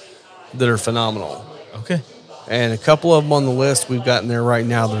cigars that are phenomenal. Okay. And a couple of them on the list we've gotten there right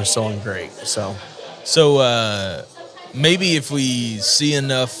now that are selling great. So, Maybe if we see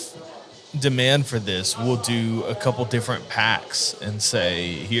enough demand for this, we'll do a couple different packs and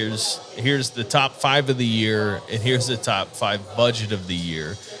say, here's the top 5 of the year and here's the top 5 budget of the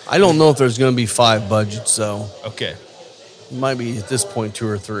year. I don't know if there's going to be 5 budgets, so Okay. it might be at this point 2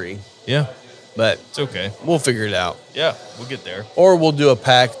 or 3, Yeah. but It's okay. we'll figure it out. Yeah. We'll get there. Or we'll do a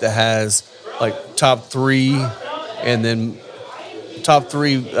pack that has like top 3 and then top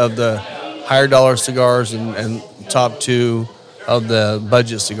 3 of the higher dollar cigars and top 2 of the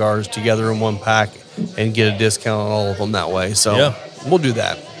budget cigars together in one pack and get a discount on all of them that way. So Yeah. we'll do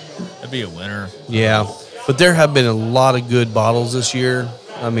that. That'd be a winner. Yeah, but there have been a lot of good bottles this year.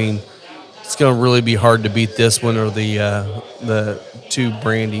 I mean, it's going to really be hard to beat this one or the two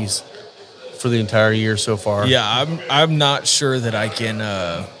brandies for the entire year so far. Yeah, I'm not sure that I can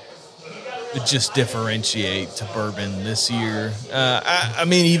just differentiate to bourbon this year. I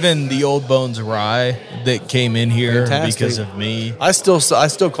mean, even the Old Bones Rye that came in here Fantastic. because of me. I still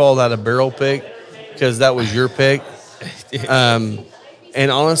call that a barrel pick because that was your pick. And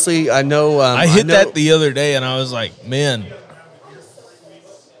honestly, I know I hit that the other day, and I was like, man,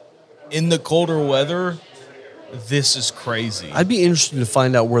 in the colder weather, this is crazy. I'd be interested to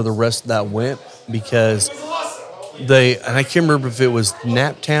find out where the rest of that went because and I can't remember if it was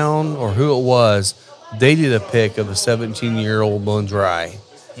Naptown or who it was. They did a pick of a 17-year-old Bones Rye,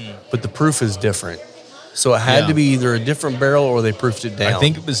 but the proof is different. So it had to be either a different barrel or they proofed it down. I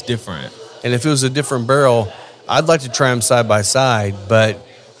think it was different. And if it was a different barrel, I'd like to try them side by side. But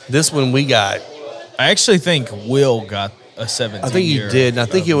this one we got, I actually think Will got a 17. I think you did, and I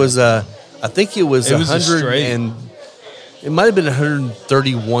think it was a 100 straight. and it might have been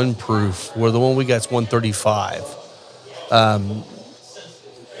 131 proof, where the one we got is 135.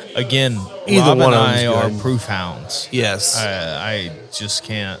 Again, Either Rob one and of I them's are good. proof hounds. Yes. I just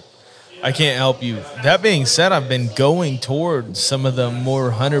can't. I can't help you. That being said, I've been going toward some of the more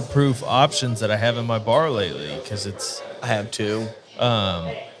 100 proof options that I have in my bar lately because it's. I have two.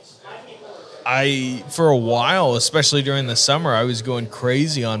 For a while, especially during the summer, I was going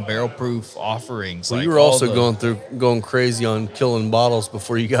crazy on barrel proof offerings. Well, like you were all also the- going crazy on killing bottles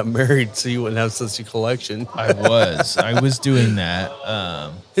before you got married, so you wouldn't have such a collection. I was doing that.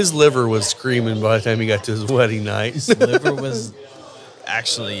 His liver was screaming by the time he got to his wedding night. His liver was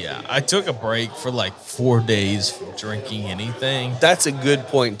actually, yeah. I took a break for like 4 days from drinking anything. That's a good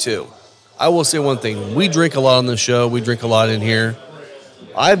point too. I will say one thing: we drink a lot on the show. We drink a lot in here.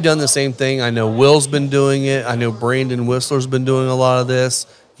 I've done the same thing. I know Will's been doing it. I know Brandon Whistler's been doing a lot of this.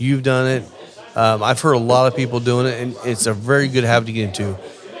 You've done it. I've heard a lot of people doing it, and it's a very good habit to get into.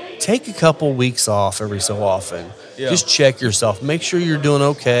 Take a couple weeks off every so often. Yeah. Just check yourself. Make sure you're doing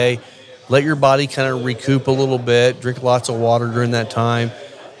okay. Let your body kind of recoup a little bit. Drink lots of water during that time,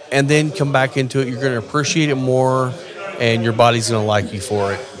 and then come back into it. You're going to appreciate it more, and your body's going to like you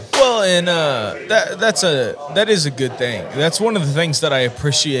for it. Well, and that is a good thing. That's one of the things that I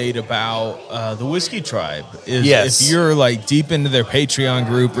appreciate about the Whiskey Tribe is Yes. if you're like deep into their Patreon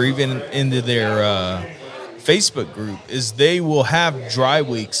group or even into their Facebook group, is they will have dry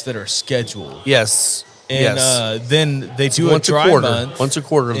weeks that are scheduled. Yes. And yes. then they do once a dry quarter. month. Once a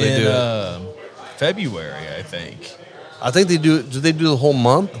quarter they in, do it. February, I think. I think they do. Do they do the whole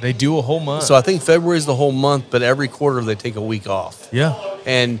month? They do a whole month. So I think February is the whole month, but every quarter they take a week off. yeah.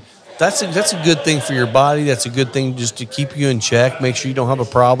 And that's a good thing for your body. That's a good thing just to keep you in check. Make sure you don't have a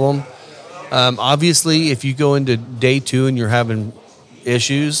problem. Obviously, if you go into day 2 and you're having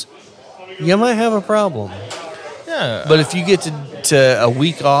issues, you might have a problem. Yeah. But if you get to a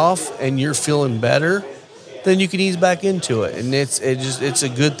week off and you're feeling better, then you can ease back into it. And it's a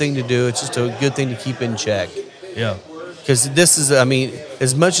good thing to do. It's just a good thing to keep in check. yeah. Because this is, I mean,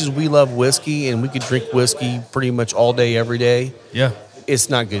 as much as we love whiskey and we could drink whiskey pretty much all day, every day, Yeah. it's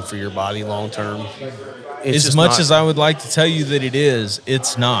not good for your body long term. As much as I would like to tell you that it is,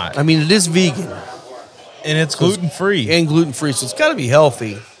 it's not. I mean, it is vegan And it's gluten free. and gluten free, so it's got to be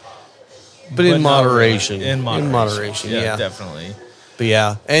healthy, but in moderation. In moderation. yeah. Definitely. But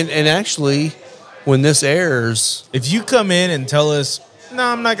yeah, and actually, when this airs, If you come in and tell us, no,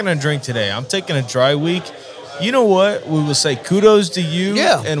 I'm not going to drink today, I'm taking a dry week, you know what? We will say kudos to you.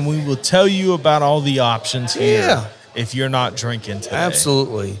 Yeah. And we will tell you about all the options here Yeah. if you're not drinking today.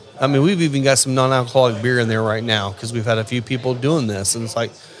 absolutely. I mean, we've even got some non-alcoholic beer in there right now because we've had a few people doing this, and it's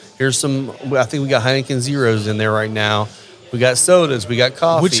like, here's some. I think we got Heineken Zeros in there right now. We got sodas. We got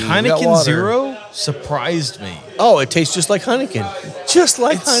coffee. Which we got Heineken water. Zero surprised me. Oh, it tastes just like Heineken. Just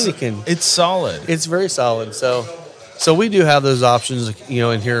like Heineken. It's solid. It's very solid. So we do have those options,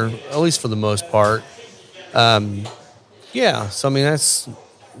 in here, at least for the most part. Yeah. So I mean, that's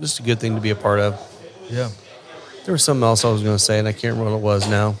just a good thing to be a part of. Yeah. There was something else I was going to say, and I can't remember what it was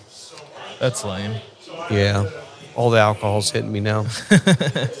now. That's lame. Yeah. All the alcohol's hitting me now.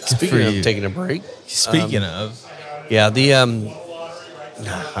 Speaking of you. taking a break. Speaking of, Yeah, I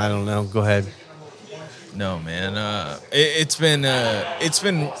don't know. Go ahead. no, man. It's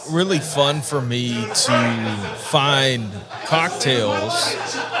been really fun for me to find cocktails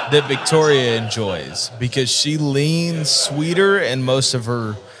that Victoria enjoys because she leans sweeter, and most of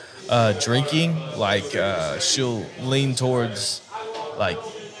her drinking. Like she'll lean towards like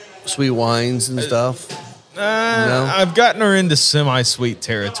Sweet wines and stuff. No? I've gotten her into semi-sweet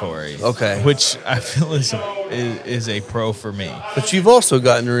territory. Okay. Which I feel is a pro for me. But you've also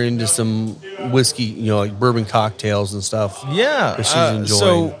gotten her into some whiskey, like bourbon cocktails and stuff. Yeah. That she's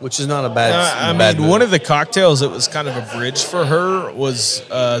enjoying, which is not a bad. One of the cocktails that was kind of a bridge for her was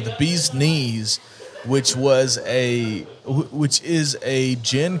the Bee's Knees, which is a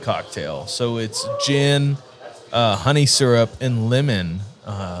gin cocktail. So it's gin, honey syrup, and lemon.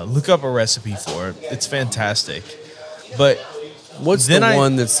 Look up a recipe for it. It's fantastic. But what's the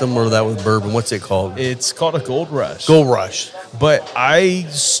one that's similar to that with bourbon? What's it called? It's called a Gold Rush. Gold Rush. But I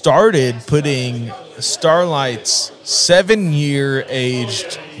started putting Starlight's 7-year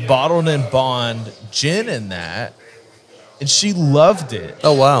aged bottled and bond gin in that, and she loved it.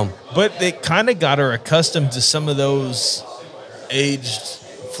 Oh, wow. But it kind of got her accustomed to some of those aged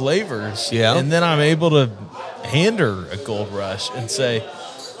flavors. Yeah. And then I'm able to hand her a Gold Rush and say,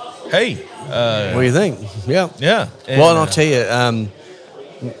 hey. What do you think? Yeah. Yeah. And I'll tell you,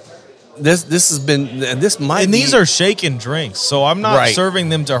 this has been, this might and be, these are shaken drinks, so I'm not Right. serving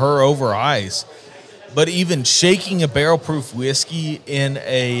them to her over ice. But even shaking a barrel-proof whiskey in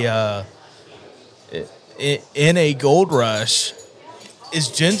a Gold Rush is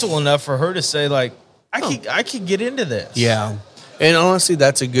gentle enough for her to say, like, I could get into this. Yeah. And honestly,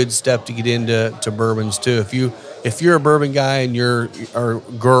 that's a good step to get into bourbons too. If you're a bourbon guy and you're a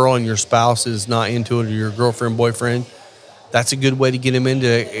girl and your spouse is not into it, or your girlfriend, boyfriend, that's a good way to get them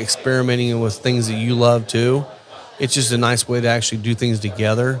into experimenting with things that you love too. It's just a nice way to actually do things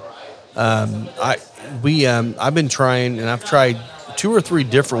together. I've been trying, and I've tried 2 or 3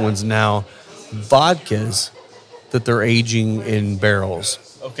 different ones now, vodkas that they're aging in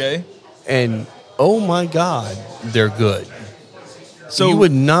barrels. Okay. And oh my God, they're good. So you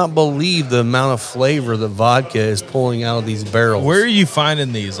would not believe the amount of flavor that vodka is pulling out of these barrels. where are you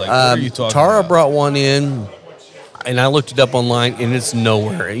finding these? Like, what are you talking Tara about? brought one in, and I looked it up online, and it's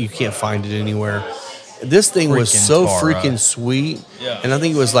nowhere. You can't find it anywhere. This thing was Freaking so Tara. freaking sweet, Yeah. and I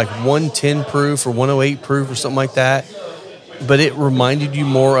think it was like 110 proof or 108 proof or something like that. But it reminded you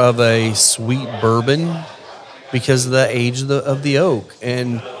more of a sweet bourbon because of the age of the oak.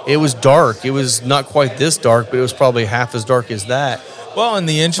 And it was dark. It was not quite this dark, but it was probably half as dark as that. Well, and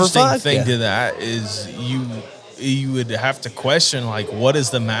the interesting vodka. thing to that is you would have to question, like, what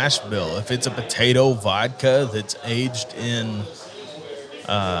is the mash bill? If it's a potato vodka that's aged in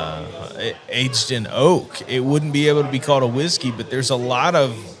oak, it wouldn't be able to be called a whiskey. But there's a lot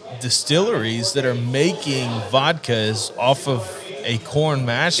of distilleries that are making vodkas off of a corn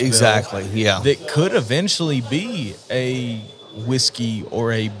mash bill. Exactly, yeah. That could eventually be a whiskey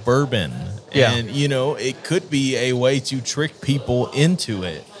or a bourbon. Yeah. And, it could be a way to trick people into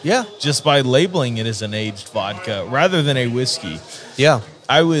it. Yeah. Just by labeling it as an aged vodka rather than a whiskey. Yeah.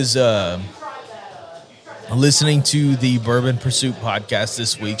 I was listening to the Bourbon Pursuit podcast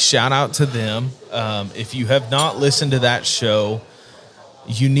this week. Shout out to them. If you have not listened to that show,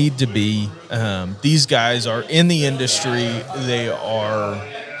 you need to be. These guys are in the industry. They are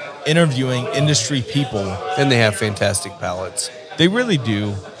interviewing industry people. And they have fantastic palates. They really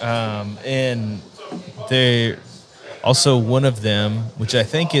do. And they're also one of them, which I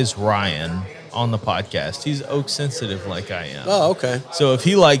think is Ryan on the podcast. He's oak sensitive like I am. Oh, okay. So if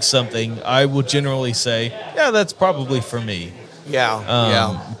he likes something, I will generally say, yeah, that's probably for me.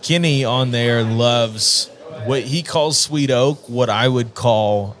 Yeah. Kenny on there loves what he calls sweet oak, what I would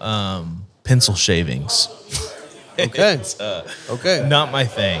call pencil shavings. Okay. It's, Okay. not my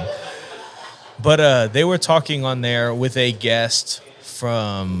thing. But they were talking on there with a guest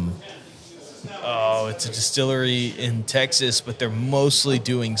from, it's a distillery in Texas, but they're mostly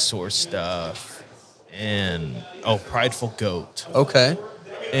doing source stuff. And, Prideful Goat. Okay.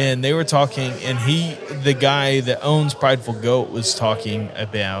 And they were talking, and the guy that owns Prideful Goat was talking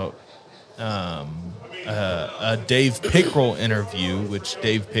about a Dave Pickrell interview, which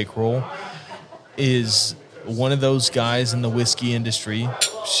Dave Pickrell is one of those guys in the whiskey industry.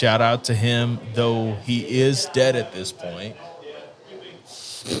 Shout out to him, though he is dead at this point.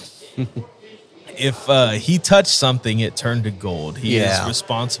 If he touched something, it turned to gold. He is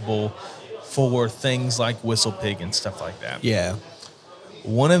responsible for things like Whistle Pig and stuff like that. Yeah.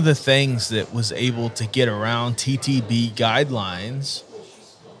 One of the things that was able to get around TTB guidelines,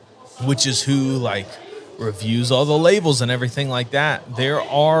 which is who reviews all the labels and everything like that, there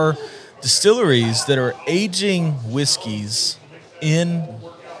are distilleries that are aging whiskeys in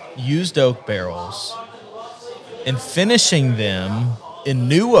used oak barrels and finishing them in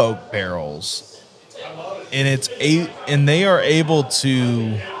new oak barrels, and they are able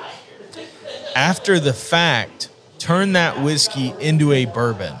to after the fact, turn that whiskey into a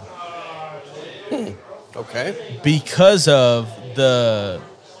bourbon Okay. because of the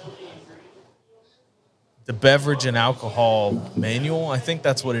beverage and alcohol manual. I think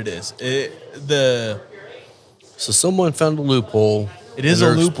that's what it is. So someone found a loophole. It is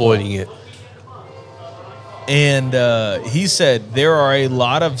and a they're loophole. exploiting it. And he said there are a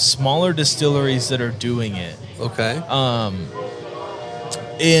lot of smaller distilleries that are doing it. Okay.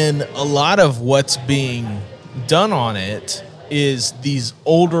 And a lot of what's being done on it is these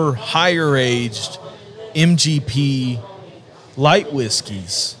older, higher aged MGP light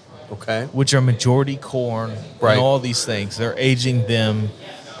whiskeys, Okay. which are majority corn Right. and all these things. They're aging them.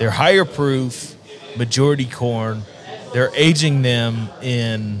 They're higher proof, majority corn. They're aging them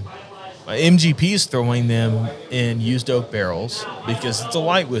in MGP's throwing them in used oak barrels because it's a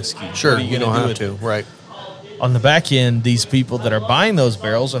light whiskey. Sure. What are You gonna don't do have with to. Right. On the back end, these people that are buying those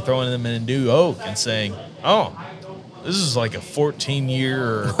barrels are throwing them in a new oak and saying, "Oh, this is like a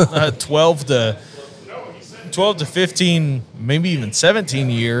 14-year, 12 to 15, maybe even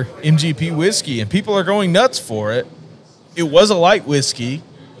 17-year MGP whiskey," and people are going nuts for it. It was a light whiskey,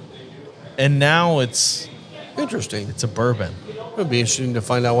 and now it's Interesting. a bourbon. It'd be interesting to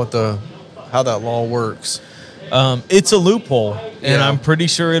find out how that law works. It's a loophole, and Yeah. I'm pretty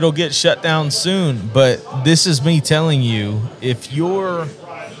sure it'll get shut down soon. But this is me telling you, if your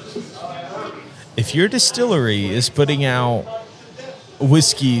distillery is putting out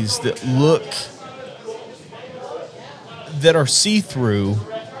whiskeys that are see-through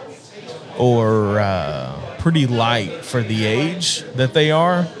or pretty light for the age that they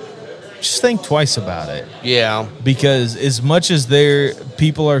are, just think twice about it. Yeah. Because as much as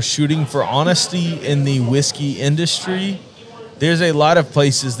people are shooting for honesty in the whiskey industry, there's a lot of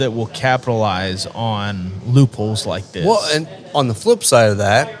places that will capitalize on loopholes like this. Well, and on the flip side of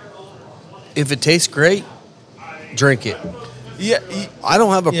that, if it tastes great, drink it. yeah, I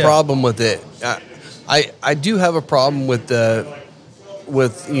don't have a Yeah. problem with it. I do have a problem with the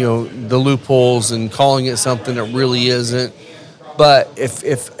loopholes and calling it something that really isn't. But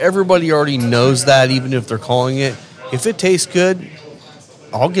if everybody already knows that, even if they're calling it, if it tastes good,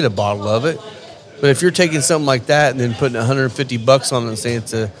 I'll get a bottle of it. But if you're taking something like that and then putting $150 on it and saying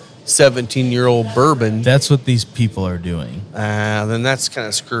it's a 17-year-old bourbon, that's what these people are doing. then that's kind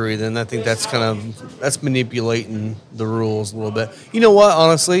of screwy. Then I think that's manipulating the rules a little bit. You know what?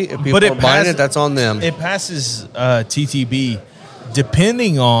 Honestly, if people are buying it, that's on them. It passes TTB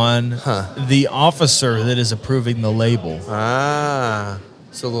depending on the officer that is approving the label.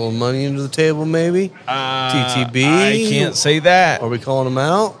 So a little money into the table, maybe. TTB. I can't say that. Are we calling them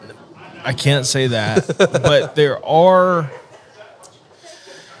out? I can't say that. But there are...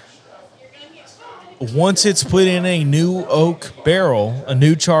 Once it's put in a new oak barrel, a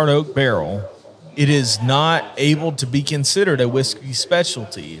new charred oak barrel, it is not able to be considered a whiskey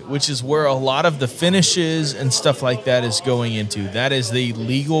specialty, which is where a lot of the finishes and stuff like that is going into. That is the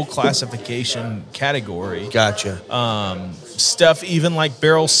legal classification category. Gotcha. Stuff even like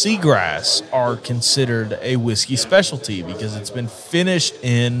barrel seagrass are considered a whiskey specialty because it's been finished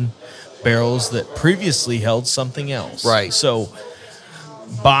in barrels that previously held something else. Right. So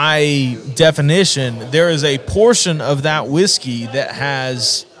by definition, there is a portion of that whiskey that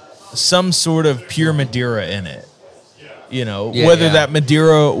has some sort of pure Madeira in it. Whether that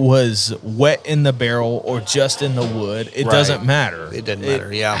Madeira was wet in the barrel or just in the wood, it Right. doesn't matter. It doesn't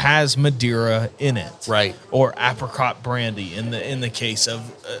matter, yeah. It has Madeira in it. Right. Or apricot brandy in the case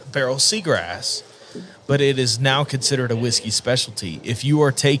of barrel seagrass. But it is now considered a whiskey specialty. If you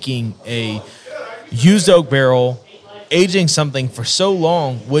are taking a used oak barrel, aging something for so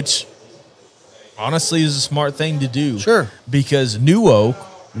long, which honestly is a smart thing to do. Sure. Because new oak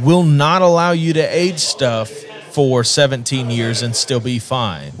will not allow you to age stuff for 17 years and still be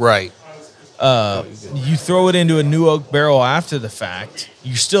fine. Right. You throw it into a new oak barrel after the fact,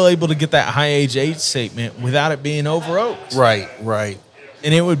 you're still able to get that high age statement without it being over oaked. Right. Right.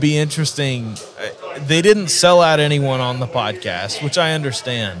 And it would be interesting. They didn't sell out anyone on the podcast, which I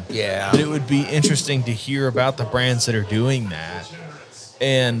understand. Yeah. But it would be interesting to hear about the brands that are doing that.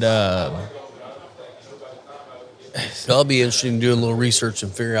 And That'll be interesting doing a little research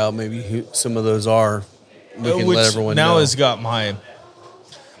and figure out maybe who some of those are. We can which let everyone now know. has got my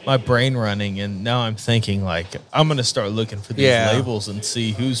brain running, and now I'm thinking like I'm going to start looking for these Yeah. labels and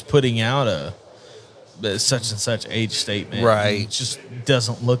see who's putting out a such and such age statement. Right. It just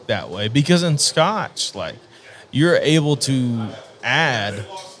doesn't look that way because in Scotch, like you're able to add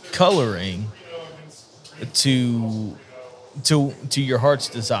coloring to to your heart's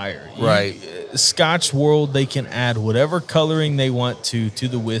desire. Right. Scotch World, they can add whatever coloring they want to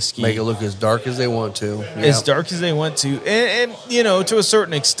the whiskey. Make it look as dark as they want to. As dark as they want to. And you know, to a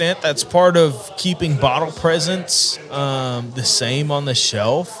certain extent, that's part of keeping bottle presence the same on the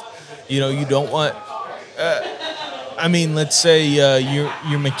shelf. You know, you don't want... I mean, let's say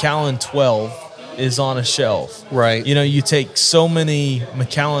your Macallan 12 is on a shelf. Right. You know, you take so many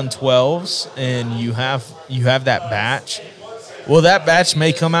Macallan 12s and you have that batch. Well, that batch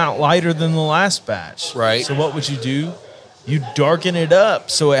may come out lighter than the last batch. Right. So what would you do? You darken it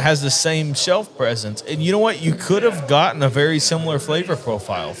up so it has the same shelf presence. And you know what? You could have gotten a very similar flavor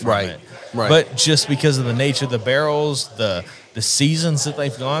profile from it. Right. But just because of the nature of the barrels, the seasons that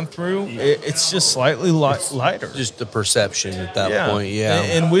they've gone through, it's just slightly lighter. Just the perception at that point, yeah.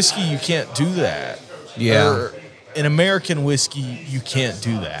 And whiskey, you can't do that. Yeah. Or in American whiskey, you can't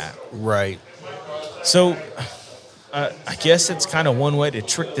do that. Right. So I guess it's kind of one way to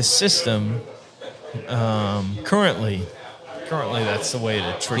trick the system. Currently, that's the way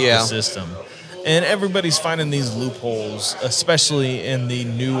to trick the system. And everybody's finding these loopholes, especially in the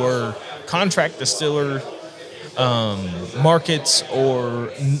newer contract distiller markets or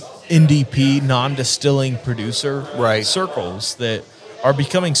NDP, non-distilling producer circles that are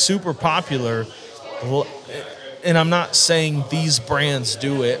becoming super popular. And I'm not saying these brands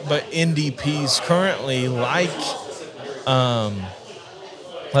do it, but NDPs currently like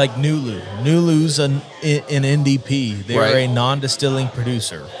Nulu. Nulu's an NDP. They're a non-distilling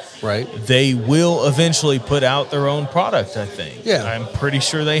producer. Right. They will eventually put out their own product, I think. Yeah. I'm pretty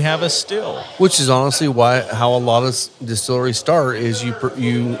sure they have a still. Which is honestly how a lot of distilleries start is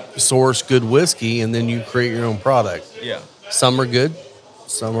you source good whiskey and then you create your own product. Yeah. Some are good.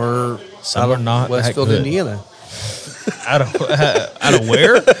 Some are not Westfield, that good. Indiana. Out of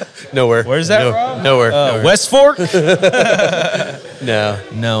where? Nowhere. Where's that, Rob? Nowhere. West Fork?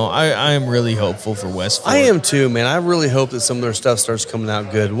 No, I am really hopeful for West Fork. I am too, man. I really hope that some of their stuff starts coming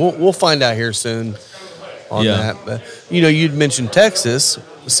out good. We'll find out here soon on that. But, you know, you'd mentioned Texas,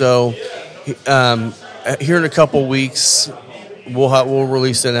 so here in a couple weeks we'll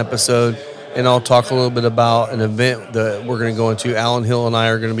release an episode, and I'll talk a little bit about an event that we're going to go into. Alan Hill and I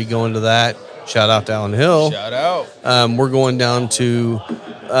are going to be going to that. Shout out to Alan Hill. Shout out. We're going down to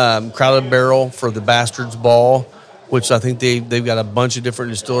Crowded Barrel for the Bastards Ball, which I think they've got a bunch of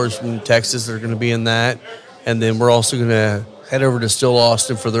different distillers from Texas that are going to be in that. And then we're also going to head over to Still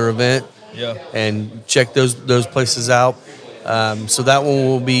Austin for their event. Yeah. And check those places out. So that one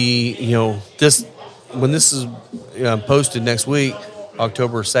will be, you know, when this is posted next week,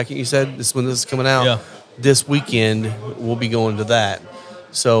 October 2nd, you said? This is when this is coming out. Yeah. This weekend, we'll be going to that.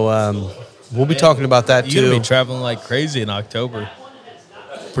 So we'll be talking about that too. You're going to be traveling like crazy in October.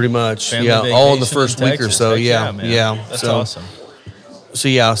 Pretty much. Family All in the vacation first in week or Texas. so. Heck Yeah. man. That's awesome.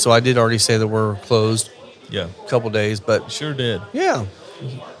 So I did already say that we're closed Yeah. a couple days, but Sure did. yeah.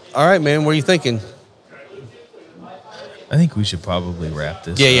 All right, man. What are you thinking? I think we should probably wrap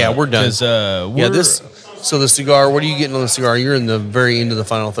this Yeah, up. we're done. 'Cause, So the cigar, what are you getting on the cigar? You're in the very end of the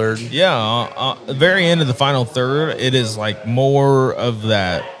final third. Yeah, the very end of the final third, it is like more of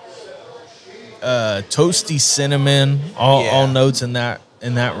that toasty cinnamon, all notes in that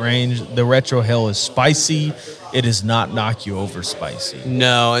range. The Retro Hell is spicy. It does not knock you over spicy.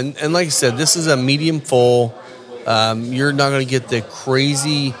 No, and like I said, this is a medium full. You're not going to get the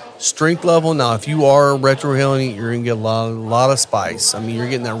crazy strength level. Now, if you are retro hailing, you're going to get a lot of spice. I mean, you're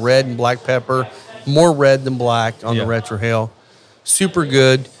getting that red and black pepper, more red than black on the retro hail. Super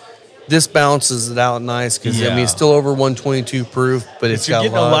good. This balances it out nice because I mean it's still over 122 proof, but it's got a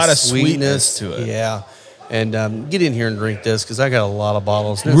lot of sweetness to it. Yeah, and get in here and drink this because I got a lot of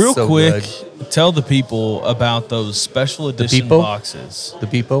bottles. It's Real so quick, good. tell the people about those special edition Peepo? boxes. The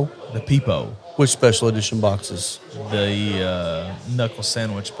Peepo. The Peepo. Which special edition boxes? The knuckle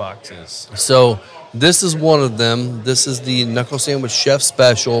sandwich boxes. So this is one of them. This is the Knuckle Sandwich Chef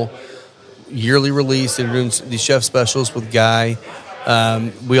Special, yearly release. They're doing the chef specials with Guy.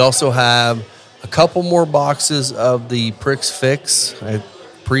 We also have a couple more boxes of the Prefix.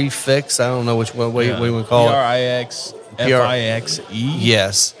 Prefix. I don't know which one way you would call it. Prix Fixe.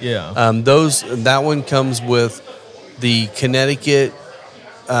 Yes. Yeah. That one comes with the Connecticut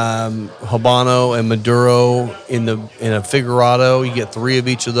Habano and Maduro in a Figurado. You get 3 of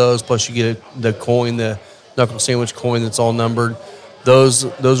each of those, plus you get the coin, the Knuckle Sandwich coin that's all numbered. Those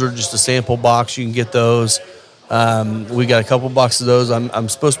are just a sample box. You can get those. We got a couple boxes of those. I'm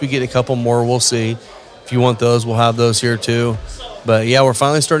supposed to be getting a couple more. We'll see. If you want those, we'll have those here too. But yeah, we're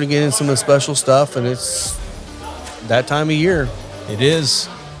finally starting to get in some of the special stuff, and it's that time of year. It is.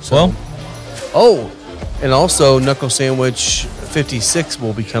 So, And also, Knuckle Sandwich 56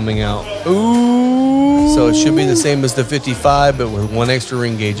 will be coming out. Ooh. So it should be the same as the 55, but with one extra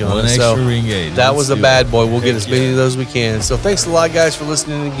ring gauge on One it. extra So ring gauge. that Let's was a do bad it. boy. We'll get as Heck many yeah. of those as we can. So thanks a lot, guys, for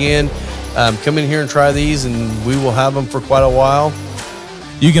listening again. Come in here and try these, and we will have them for quite a while.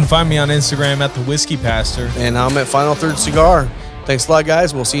 You can find me on Instagram at the Whiskey Pastor. And I'm at Final Third Cigar. Thanks a lot,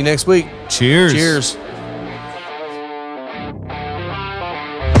 guys. We'll see you next week. Cheers. Cheers.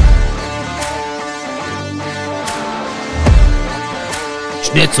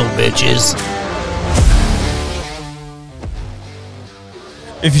 Schnitzel, bitches.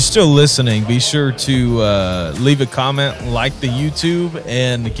 If you're still listening, be sure to leave a comment, like the YouTube,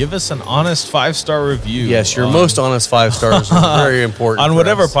 and give us an honest 5-star review. Yes, your on- most honest 5 stars is very important. on for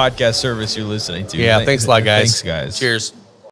whatever us. podcast service you're listening to. Yeah, thanks a lot, guys. Thanks, guys. Cheers.